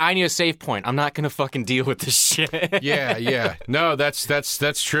 Like, you're like, I need a save point. I'm not gonna fucking deal with this shit. Yeah. No, that's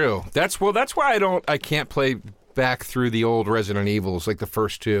true. That's why I can't play back through the old Resident Evils, like the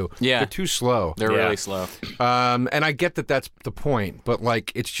first two. Yeah. They're too slow. They're really slow. And I get that that's the point, but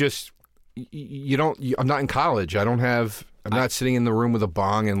like, it's just I'm not in college. I'm not sitting in the room with a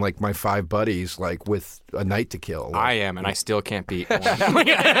bong and like my 5 buddies, like with a night to kill. Like, I am, and I still can't beat one.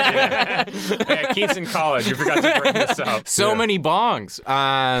 Yeah, Keith's in college. You forgot to bring this up. So many bongs.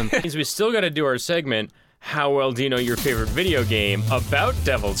 Means we still got to do our segment. How well do you know your favorite video game about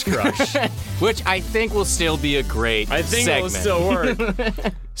Devil's Crush? Which I think will still be a great I think segment. it'll still work.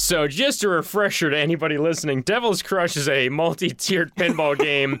 So just a refresher to anybody listening, Devil's Crush is a multi-tiered pinball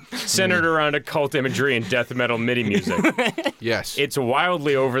game centered around occult imagery and death metal MIDI music. Yes. It's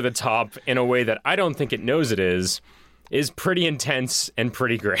wildly over the top in a way that I don't think it knows it is pretty intense and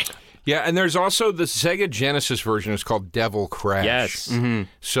pretty great. Yeah, and there's also the Sega Genesis version is called Devil Crash. Yes. Mm-hmm.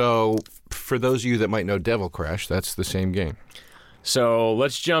 So for those of you that might know Devil Crash, that's the same game. So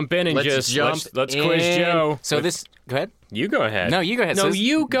let's jump in and let's quiz Joe. So go ahead. You go ahead. No, you go ahead. No,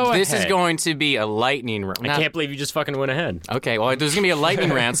 you go ahead. This is going to be a lightning round. I can't believe you just fucking went ahead. Okay, well, there's going to be a lightning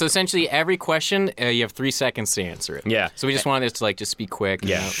round. So essentially, every question, you have 3 seconds to answer it. Yeah. So we just wanted this to just be quick.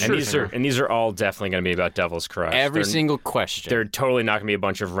 Yeah, and these are all definitely going to be about Devil's Crush. Every single question. They're totally not going to be a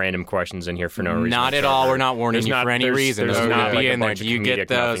bunch of random questions in here for no reason. Not at all. We're not warning you for any reason. There's Those not will like be a in there. bunch Do of you get comedic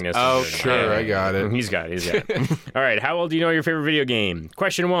those? nothingness Oh, in there. Sure, I got it. He's got it. All right, how well do you know your favorite video game?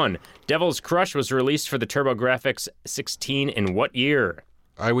 Question 1. Devil's Crush was released for the TurboGrafx 16 in what year?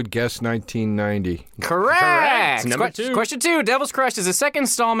 I would guess 1990. Correct. Number 2. Question 2. Devil's Crush is the second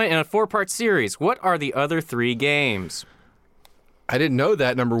installment in a 4-part series. What are the other 3 games? I didn't know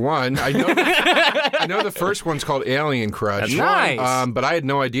that, number 1. I know the first one's called Alien Crush. That's nice. But I had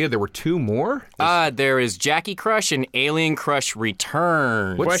no idea there were 2 more. There is Jackie Crush and Alien Crush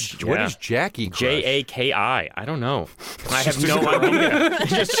Return. What is Jackie Crush? Jaki? I don't know. I have no idea.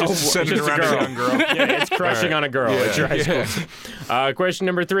 Just Send it around a young girl. Yeah, it's crushing on a girl at your high school. Question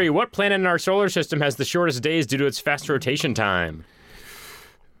number 3. What planet in our solar system has the shortest days due to its fast rotation time?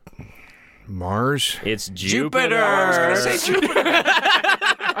 Mars? It's Jupiter. I was going to say Jupiter.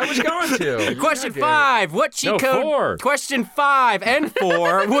 I was going to. Question 5. What cheat code? 4. Question 5 and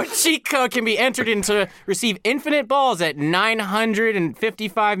 4. What cheat code can be entered in to receive infinite balls at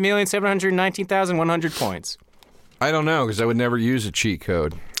 955,719,100 points? I don't know, because I would never use a cheat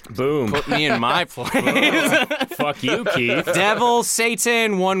code. Boom. Put me in my place. Fuck you, Keith. Devil,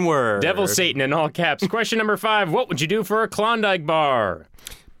 Satan, one word. Devil, Satan in all caps. Question number 5. What would you do for a Klondike bar?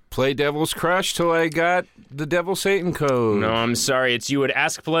 Play Devil's Crush till I got the Devil Satan code. No, I'm sorry. It's you would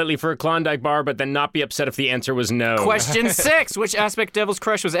ask politely for a Klondike bar, but then not be upset if the answer was no. Question 6. Which aspect of Devil's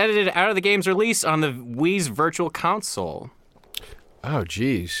Crush was edited out of the game's release on the Wii's Virtual Console? Oh,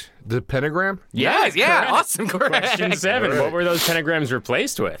 geez. The pentagram? Yes, yeah, correct. awesome, correct. Question 7. What were those pentagrams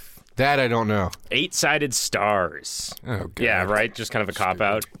replaced with? That I don't know. 8-sided stars. Oh, God. Yeah, right? Just kind of a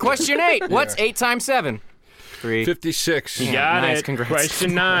cop-out. Question 8. What's 8 times 7? 3. 56. You got nice, it. congrats.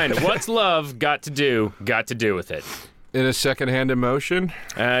 Question 9. What's love got to do with it? In a second-hand emotion?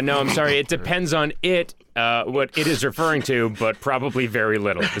 No, I'm sorry. It depends on what it is referring to, but probably very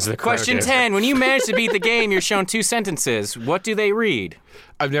little. Is the correct Question answer. 10. When you manage to beat the game, you're shown 2 sentences. What do they read?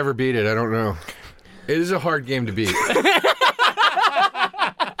 I've never beat it. I don't know. It is a hard game to beat.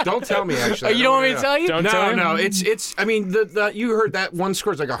 Don't tell me, actually. You don't want me to tell you? Don't tell him? No. It's. I mean, you heard that one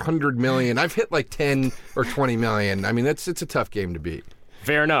score's like 100 million. I've hit like 10 or 20 million. I mean, it's a tough game to beat.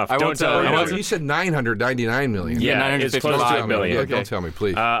 Fair enough. I Don't won't tell tell him. you. You said 999 million. Yeah, it's close to 955 a million. Okay. Don't tell me,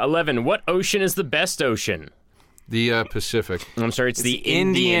 please. 11. What ocean is the best ocean? The Pacific. I'm sorry, it's the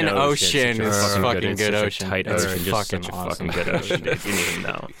Indian Ocean. Such a It's fucking good such ocean. A tight It's ocean. Just fucking such a awesome. fucking good ocean, dude. You need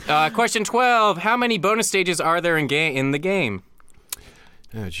to know. Question 12. How many bonus stages are there in the game?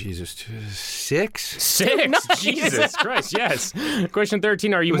 Oh, Jesus. 6? 6. Jesus Christ, yes. Question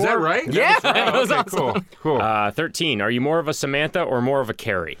 13. Are you Was more... that right? Yeah, That was right? that was Okay, cool. 13. Are you more of a Samantha or more of a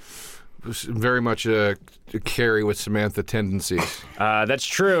Carrie? Very much a Carrie with Samantha tendencies. That's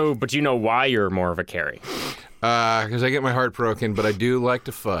true, but do you know why you're more of a Carrie? Because I get my heart broken, but I do like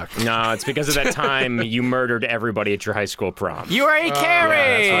to fuck. No, it's because of that time you murdered everybody at your high school prom. You are a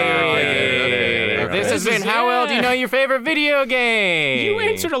Carrie! This has been How Well Do You Know Your Favorite Video Game? You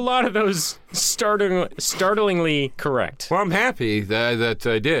answered a lot of those startlingly correct. Well, I'm happy that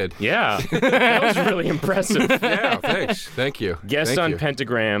I did. Yeah, that was really impressive. Yeah, thanks. Thank you. Guest Thank on you.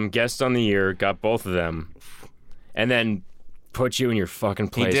 Pentagram, guest on the year, got both of them. And then put you in your fucking He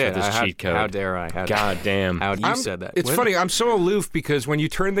place did. with his cheat code. How dare I? God damn. How you said that? It's What? funny. I'm so aloof because when you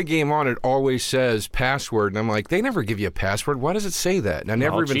turn the game on, it always says password, and I'm like, they never give you a password. Why does it say that? And I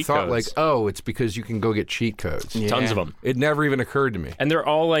never All even cheat thought codes. like, oh, it's because you can go get cheat codes. Yeah. Tons of them. It never even occurred to me. And they're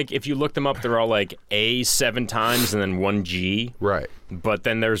all like, if you look them up, they're all like A 7 times and then 1 G. Right. But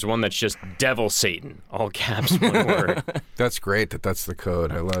then there's one that's just Devil Satan, all caps, one word. That's great that that's the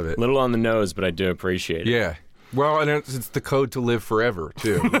code. I love it. Little on the nose, but I do appreciate it. Yeah. Well, and it's the code to live forever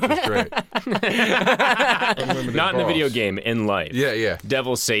too, which is great. Unlimited Not in the video balls. game, in life. Yeah, yeah.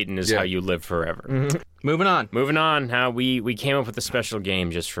 Devil Satan is Yeah. how you live forever. Moving on. Moving on, how we came up with a special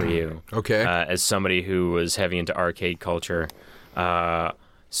game just for you. Okay. As somebody who was heavy into arcade culture.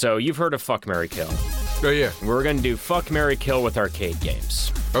 So you've heard of Fuck, Marry, Kill. Oh yeah. We're going to do Fuck, Marry, Kill with arcade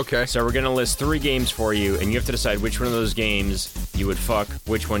games. Okay. So we're going to list 3 games for you, and you have to decide which one of those games you would fuck,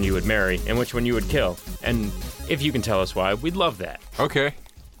 which one you would marry, and which one you would kill. And if you can tell us why, we'd love that. Okay.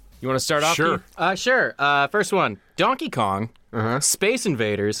 You want to start off? Sure. Keith? Sure. First one: Donkey Kong, Space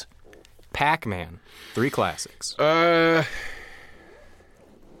Invaders, Pac-Man. 3 classics.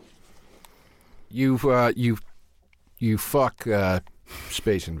 You fuck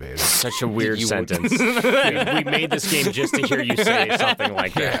Space Invaders. Such a weird You would. sentence. we made this game just to hear you say something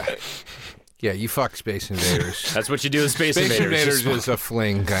like that. Yeah, you fuck Space Invaders. That's what you do with Space Space Invaders. Invaders is a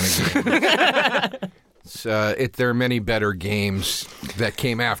fling kind of game. There are many better games that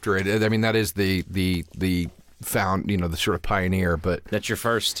came after it. I mean, that is the found, the sort of pioneer, but That's your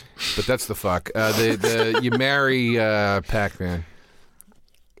first. that's the fuck. You marry Pac-Man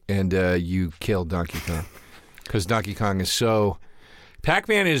and you kill Donkey Kong because Donkey Kong is so.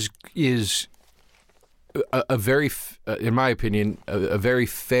 Pac-Man is a very, in my opinion, a very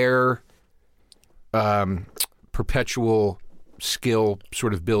fair, perpetual skill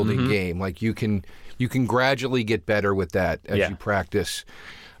sort of building game. Like you can gradually get better with that as Yeah. you practice.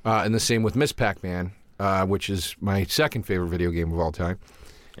 And the same with Miss Pac-Man, which is my second favorite video game of all time.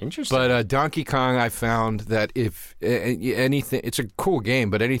 Interesting. But Donkey Kong, I found that if anything, it's a cool game,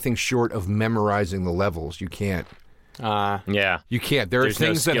 but anything short of memorizing the levels, you can't. yeah. You can't. There There's are no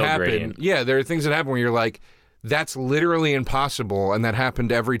things that skill happen. gradient. Yeah, there are things that happen where you're like, that's literally impossible, and that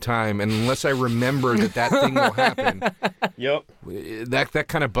happened every time. And unless I remember that thing will happen, Yep. that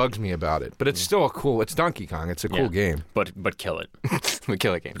kind of bugs me about it. But it's still it's Donkey Kong. It's a cool game. But kill it. We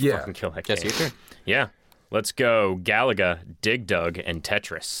kill a game. Yeah. Fucking kill that Jesse, game. your turn. Yeah. Let's go Galaga, Dig Dug, and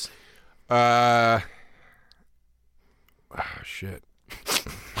Tetris. Shit.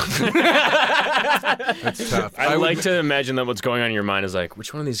 That's tough. I would- like to imagine that what's going on in your mind is like,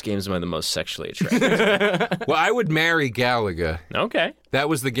 which one of these games am I the most sexually attracted? Well, I would marry Galaga. Okay. That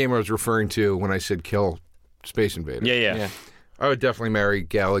was the game I was referring to when I said kill Space Invaders. Yeah. Yeah. I would definitely marry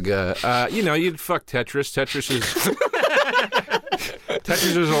Galaga. You'd fuck Tetris.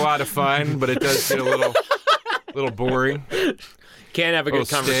 Tetris is a lot of fun, but it does get a little boring. Can't have a good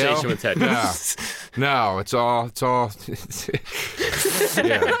Stale. conversation with Tetris. No, it's all.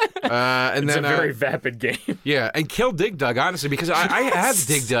 Yeah. And It's then a very vapid game. yeah, and kill Dig Dug, honestly, because I have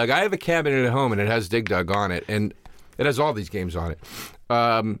Dig Dug. I have a cabinet at home, and it has Dig Dug on it, and it has all these games on it.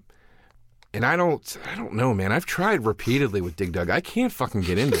 And I don't know, man. I've tried repeatedly with Dig Dug. I can't fucking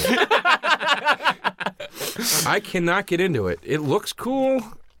get into it. I cannot get into it. It looks cool.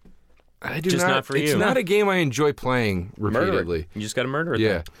 I do Just not for It's you. not a game I enjoy playing Murder repeatedly. it. You just got to murder it. Yeah.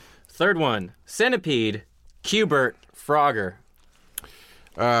 then. Third one: Centipede, Cubert, Frogger.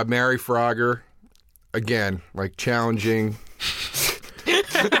 Mary Frogger. Again, like challenging.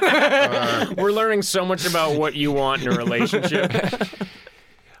 We're learning so much about what you want in a relationship.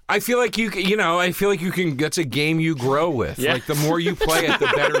 I feel like I feel like you can. That's a game you grow with. Yeah. Like the more you play it,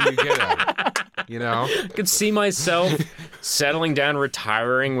 the better you get at it. I could see myself settling down,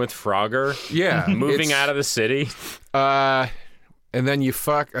 retiring with Frogger, Yeah. moving out of the city. And then you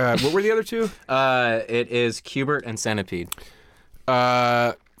fuck. What were the other two? It is Cubert and Centipede.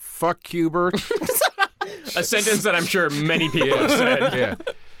 Fuck Cubert. A sentence that I'm sure many people have said. Yeah.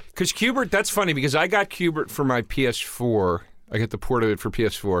 Because Cubert, that's funny because I got Cubert for my PS4. I got the port of it for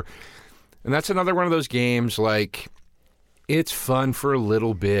PS4. And that's another one of those games, like, it's fun for a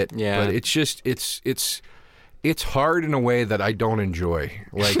little bit. Yeah. But it's just, it's hard in a way that I don't enjoy.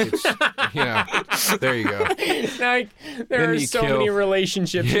 Like, it's, there you go. Like, there Then are you so kill- many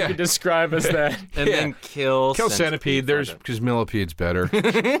relationships you Yeah. could describe as that. And then kill Centipede. There's, Frogger. because Millipede's better.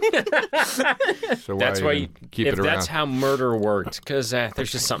 So That's why you, keep if it around. that's how murder worked, because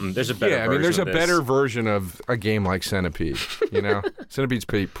there's just something. There's a better. Yeah, I mean, there's a version of this. better version of a game like Centipede. Centipede's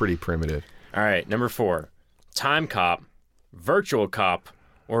pretty primitive. All right, number 4, Time Cop, Virtual Cop,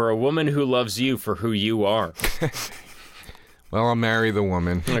 or a woman who loves you for who you are. Well, I'll marry the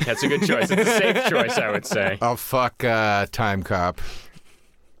woman. Look, that's a good choice. It's a safe choice, I would say. I'll fuck Time Cop,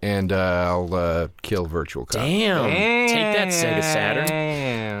 and I'll kill Virtual Cop. Damn. Take that, Sega Saturn.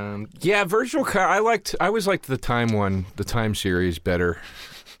 Damn. Yeah, Virtual Cop. I always liked the Time series better.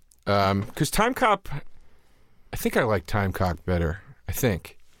 Because Time Cop, I think I like Time Cop better.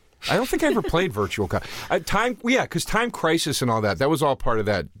 I don't think I ever played Virtual Cop. Because Time Crisis and all that was all part of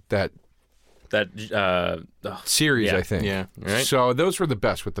that series, yeah. I think. Yeah. Right. So those were the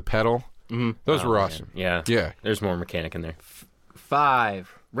best with the pedal. Mm-hmm. Those were awesome. Yeah. Yeah. There's more mechanic in there.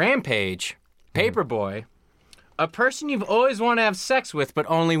 5. Rampage. Paperboy. A person you've always wanted to have sex with, but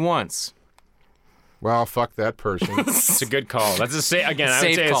only once. Well, fuck that person. It's a good call. That's a safe. Again, I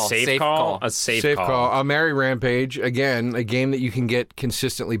would Safe say call. a safe Safe call. call. A safe Safe call. call. I'll marry Rampage. Again, a game that you can get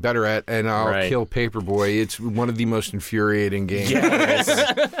consistently better at, and I'll Right. kill Paperboy. It's one of the most infuriating games. Yes.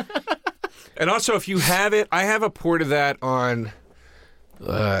 And also, if you have it, I have a port of that on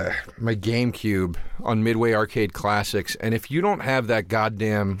my GameCube on Midway Arcade Classics. And if you don't have that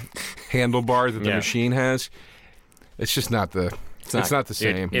goddamn handlebar that the Yeah. machine has, it's just not the. It's not the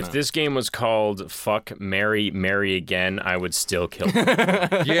Dude, same. if this game was called Fuck, Marry, Marry Again, I would still kill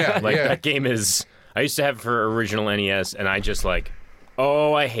it. yeah, Like, yeah. that game is... I used to have it for original NES, and I just I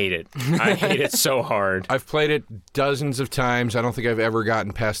hate it. I hate it so hard. I've played it dozens of times. I don't think I've ever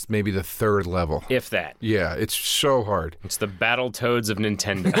gotten past maybe the 3rd level. If that. Yeah, it's so hard. It's the Battletoads of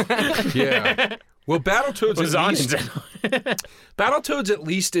Nintendo. Yeah. Well, Battletoads It was at on least, Nintendo. Battletoads at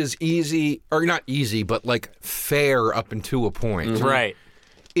least is easy, or not easy, but like fair up until a point. Right.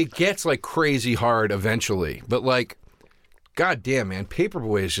 It gets like crazy hard eventually, but like, goddamn, man,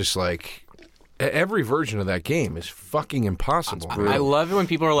 Paperboy is just like every version of that game is fucking impossible. I love it when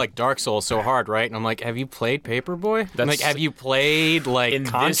people are like Dark Souls so hard, right? And I'm like, have you played Paperboy? Like, have you played like In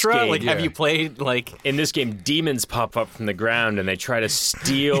this Contra? game, Like, have yeah. you played like? In this game, demons pop up from the ground, and they try to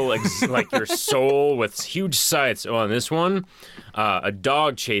steal like your soul with huge scythes. Oh, on this one, a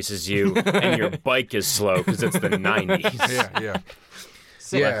dog chases you, and your bike is slow because it's the 90s. yeah, yeah.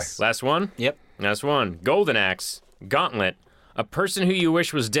 Six. Last one? Yep. Last one. Golden Axe. Gauntlet. A person who you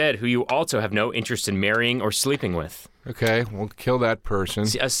wish was dead, who you also have no interest in marrying or sleeping with. Okay, we'll kill that person.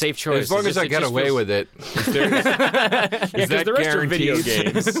 See, a safe choice. As long as I get away with it. Is that the rest are video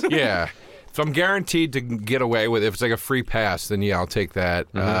guaranteed? games. Yeah. If I'm guaranteed to get away with it, if it's like a free pass, then yeah, I'll take that.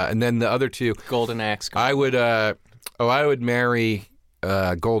 And then the other two, Golden Axe. I would marry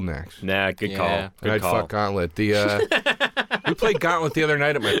Golden Axe. Nah, good Yeah. call. And Good I'd call. fuck Gauntlet. We played Gauntlet the other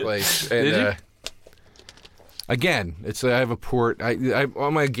night at my place. And, Did you? Again, I have a port.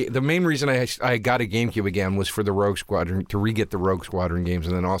 The main reason I got a GameCube again was for the Rogue Squadron, to re-get the Rogue Squadron games,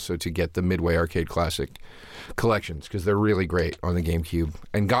 and then also to get the Midway Arcade Classic collections, because they're really great on the GameCube.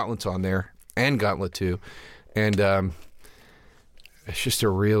 And Gauntlet's on there, and Gauntlet 2. And it's just a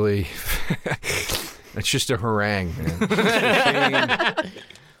really... it's just a harangue, man.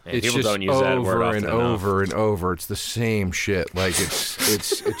 And It's people just don't use that word over often and enough. over and over. It's the same shit. Like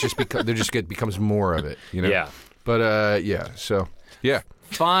it just becomes more of it. You know. Yeah. But yeah. So yeah.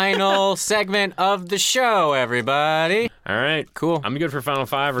 Final segment of the show, everybody. All right. Cool. I'm good for Final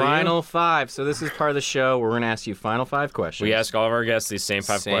Five. Are you? Final 5. So this is part of the show where we're going to ask you final 5 questions. We ask all of our guests these same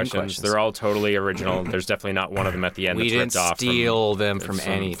five Same questions. questions. They're all totally original. There's definitely not one of them at the end We that's didn't ripped off steal them from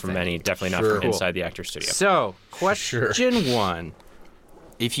anything. From any, definitely not Sure. from Cool. inside the actor studio. So, question 1.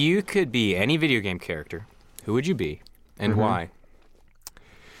 If you could be any video game character, who would you be and why?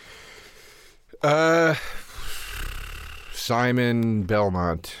 Simon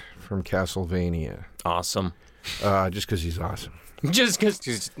Belmont from Castlevania. Awesome. Just because he's awesome. Just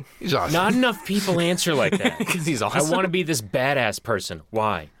because He's awesome. not enough people answer like that. Because he's I awesome. want to be this badass person.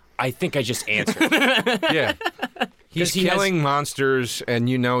 Why? I think I just answered. Yeah. He's he has- killing monsters, and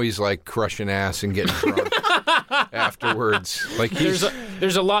you know he's like crushing ass and getting drunk afterwards. Like he's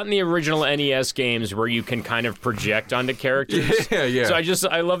There's a lot in the original NES games where you can kind of project onto characters. yeah. So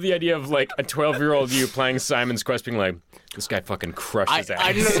I love the idea of like a 12-year-old you playing Simon's Quest being like, this guy fucking crushes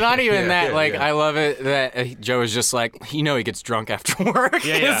ass. It's not even Yeah, that. yeah, Like, yeah. I love it that Joe is just like, you know, he gets drunk after work.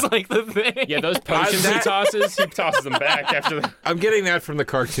 Yeah. It's like the thing. Yeah, those potions he tosses them back after the... I'm getting that from the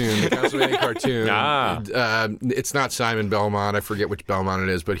cartoon, the Castlevania cartoon. Ah. It's not Simon Belmont. I forget which Belmont it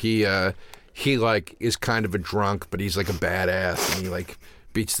is, but he like is kind of a drunk, but he's like a badass, and he like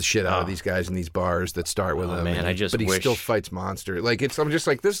beats the shit out of these guys in these bars that start with him. man, and, I just but he wish- still fights monster. Like I'm just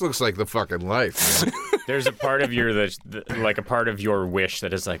like, this looks like the fucking life. Man. There's a part of your like a part of your wish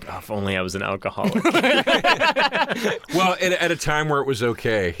that is like, oh, if only I was an alcoholic. Well, at a time where it was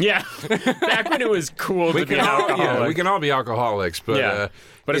okay. Yeah, back when it was cool to be an alcoholic. Yeah, we can all be alcoholics, but Yeah.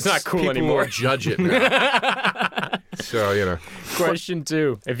 But it's not cool people anymore. Will judge it now. So, you know. Question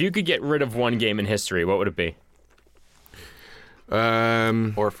 2. If you could get rid of one game in history, what would it be?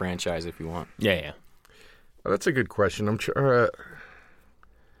 Or franchise if you want. Yeah. Well, that's a good question.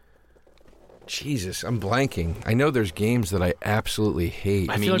 Jesus, I'm blanking. I know there's games that I absolutely hate.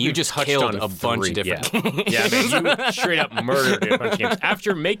 I feel mean, like you we've just touched killed on a bunch of 3, different yeah. games. Yeah, man, you straight up murdered a bunch of games.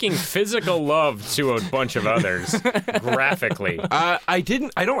 After making physical love to a bunch of others, graphically. I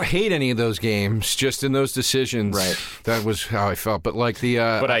don't hate any of those games, just in those decisions. Right. That was how I felt. But like the...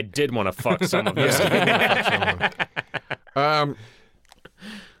 But I did want to fuck some of those games. I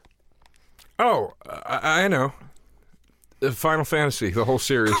know. The Final Fantasy, the whole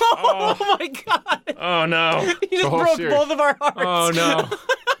series. Oh my god! Oh, no. You just whole broke series. both of our hearts. Oh, no.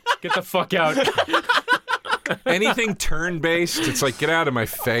 Get the fuck out. Anything turn-based, it's like, get out of my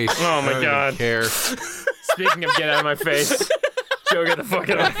face. Oh, my I don't God. even care. Speaking of get out of my face, Joe, get the fuck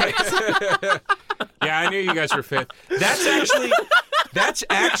out of my face. Yeah, I knew you guys were fans. That's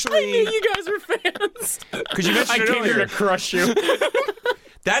actually... You guys were fans. Because you mentioned I it came here earlier. to crush you.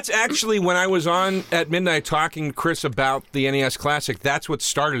 That's actually when I was on at midnight talking to Chris about the NES Classic. That's what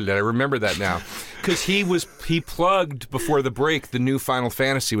started it. I remember that now. Because he plugged before the break the new Final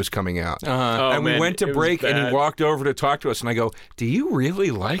Fantasy was coming out. Oh, And we man, went to it was break and he bad. walked over to talk to us and I go, "Do you really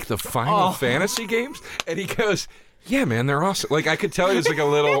like the Final Fantasy games?" And he goes, "Yeah, man, they're awesome." Like I could tell he was like a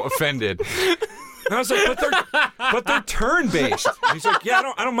little offended. And I was like, but they're turn based. He's like, "Yeah,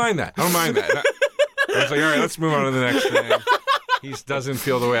 I don't mind that. I don't mind that." And I was like, "All right, let's move on to the next thing." He doesn't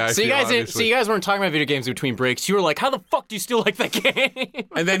feel the way I So feel. you guys weren't talking about video games between breaks. You were like, "How the fuck do you still like that game?"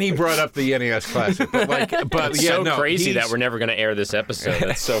 And then he brought up the NES Classic. But It's yeah, so no, crazy he's- that we're never going to air this episode.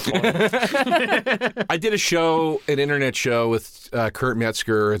 That's so funny. I did a show, an internet show with Kurt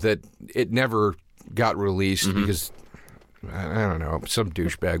Metzger that it never got released because I don't know, some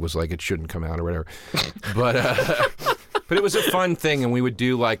douchebag was like it shouldn't come out or whatever. But it was a fun thing, and we would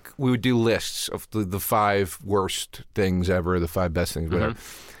do lists of the 5 worst things ever, the 5 best things, whatever.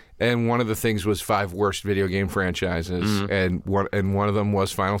 And one of the things was 5 worst video game franchises, and one of them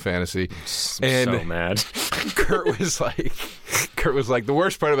was Final Fantasy. And so mad. Kurt was like, the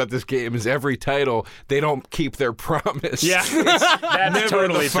worst part about this game is every title they don't keep their promise. Yeah, that's Never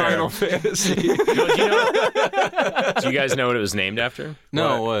totally the fair. Final Fantasy. Do you guys know what it was named after?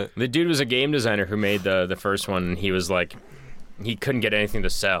 No, what? The dude was a game designer who made the first one, and he was like, he couldn't get anything to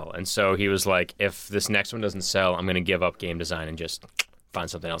sell, and so he was like, if this next one doesn't sell, I'm going to give up game design and just find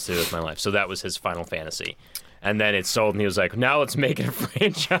something else to do with my life. So that was his Final Fantasy. And then it sold, and he was like, now let's make it a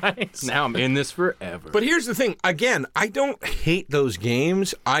franchise. Now I'm in this forever. But here's the thing. Again, I don't hate those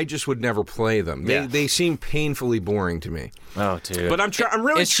games. I just would never play them. They seem painfully boring to me. Oh, dude. But I'm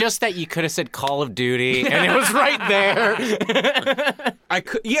really. It's just that you could have said Call of Duty, and it was right there. I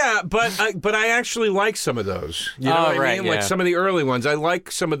could, yeah, but I actually like some of those. You know Oh, what I right, mean? Like yeah. some of the early ones. I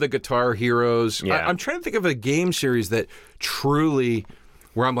like some of the Guitar Heroes. Yeah. I'm trying to think of a game series that truly,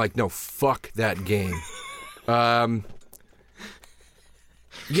 where I'm like, no, fuck that game. You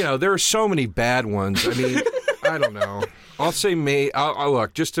know, there are so many bad ones. I mean, I don't know. I'll say I'll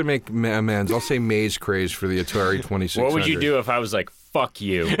look, just to make amends, I'll say Maze Craze for the Atari 2600. What would you do if I was like, fuck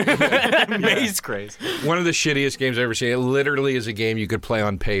you? Maze Craze. One of the shittiest games I've ever seen. It literally is a game you could play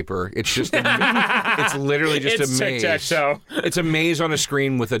on paper. It's just it's literally just It's a maze. tic-tac-toe. It's a maze on a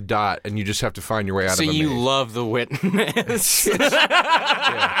screen with a dot, and you just have to find your way out So of a you maze. love The Witness.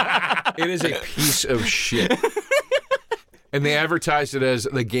 It is a piece of shit. And they advertised it as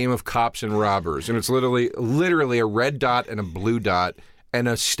the game of cops and robbers, and it's literally a red dot and a blue dot and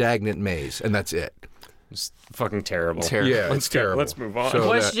a stagnant maze, and that's it. It's fucking terrible. Yeah, it's terrible. Let's move on. So-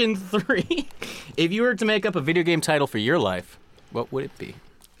 Question 3. If you were to make up a video game title for your life, what would it be?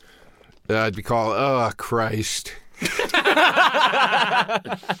 I'd be called, oh, Christ.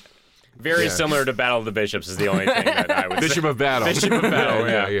 Very similar to Battle of the Bishops is the only thing that I would Bishop say. of Battle. Bishop of Battle,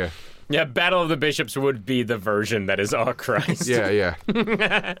 yeah. Yeah. Battle of the Bishops would be the version that is, oh, Christ. Yeah, yeah.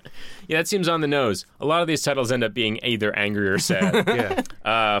 Yeah, that seems on the nose. A lot of these titles end up being either angry or sad.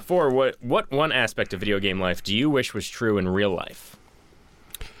 Yeah. 4, what one aspect of video game life do you wish was true in real life?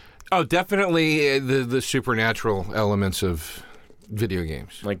 Oh, definitely the supernatural elements of video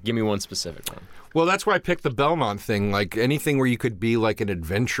games. Like, give me one specific one. Well, that's why I picked the Belmont thing. Like anything where you could be like an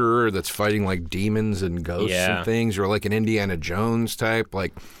adventurer that's fighting like demons and ghosts and things, or like an Indiana Jones type.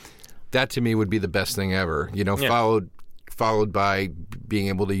 Like that to me would be the best thing ever. You know, followed by being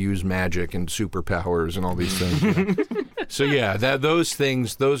able to use magic and superpowers and all these things. You know? So yeah, those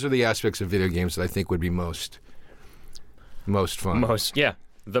things, those are the aspects of video games that I think would be most fun. Yeah.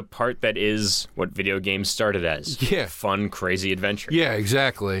 the part that is what video games started as. Yeah. Fun, crazy adventure. Yeah,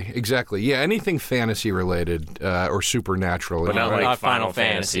 exactly. Yeah, anything fantasy related or supernatural. But not like Not Final Final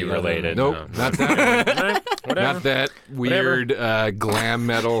Fantasy Fantasy related. Nope, no. not that. Whatever. Not that weird glam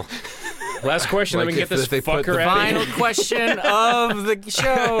metal. Last question, Like then we can if get this they put fucker the out of Final here. question of the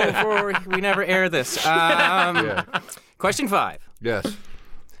show before we never air this. Yeah. Question 5. Yes.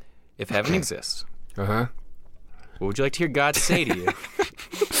 If heaven exists, Uh-huh. what would you like to hear God say to you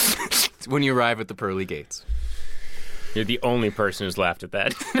when you arrive at the pearly gates? You're the only person who's laughed at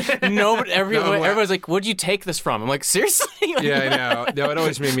that. No, but No, everyone's like, what'd you take this from? I'm like, seriously? Like, Yeah, I know. No, it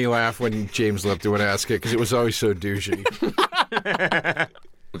always made me laugh when James Lipton would ask it because it was always so douchey.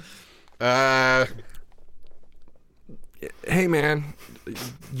 Hey, man,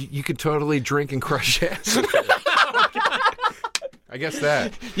 you could totally drink and crush ass. I guess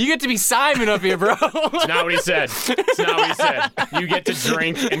that. You get to be Simon up here, bro. It's not what he said. It's not what he said. You get to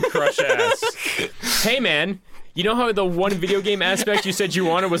drink and crush ass. Hey, man, you know how the one video game aspect you said you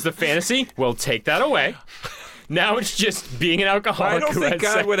wanted was the fantasy? Well, take that away. Now it's just being an alcoholic. I don't who think has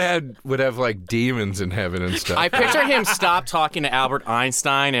God sex. would have like demons in heaven and stuff. I picture him stop talking to Albert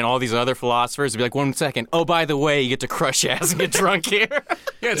Einstein and all these other philosophers and be like, 1 second, oh, by the way, you get to crush ass and get drunk here.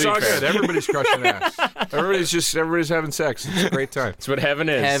 Yeah, it's all good. Everybody's crushing ass. Everybody's having sex. It's a great time. That's what heaven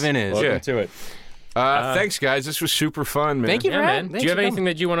is. Heaven is. Welcome Yeah. to it. Thanks, guys. This was super fun, man. Thank you. Yeah, Right. man. Thanks Do you have for anything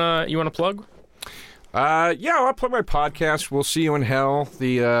that you wanna plug? Yeah, I'll plug my podcast. We'll See You in Hell,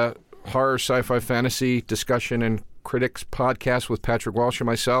 the horror, sci-fi, fantasy discussion and critics podcast with Patrick Walsh and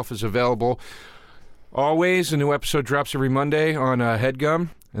myself is available always. A new episode drops every Monday on HeadGum.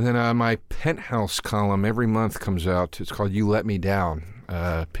 And then my Penthouse column every month comes out. It's called You Let Me Down.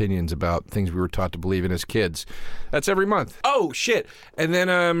 Opinions about things we were taught to believe in as kids. That's every month. Oh, shit. And then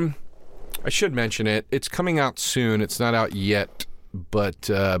I should mention it. It's coming out soon. It's not out yet.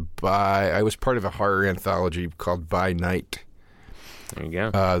 But I was part of a horror anthology called By Night. There you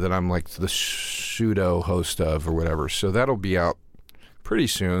go. That I'm like the pseudo host of or whatever. So that'll be out pretty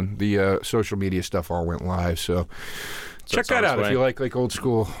soon. The social media stuff all went live. So check it's that on its out if way. you like old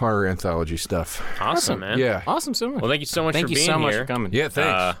school horror anthology stuff. Awesome, man. Yeah. Awesome, so much. Well, thank you so much Thank for you being so much here. for coming. Yeah,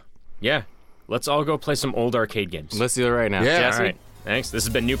 thanks. Yeah. Let's all go play some old arcade games. Let's do it right now. Yeah. All right. Thanks. This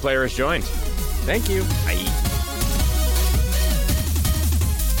has been New Player Has Joined. Thank you. Bye.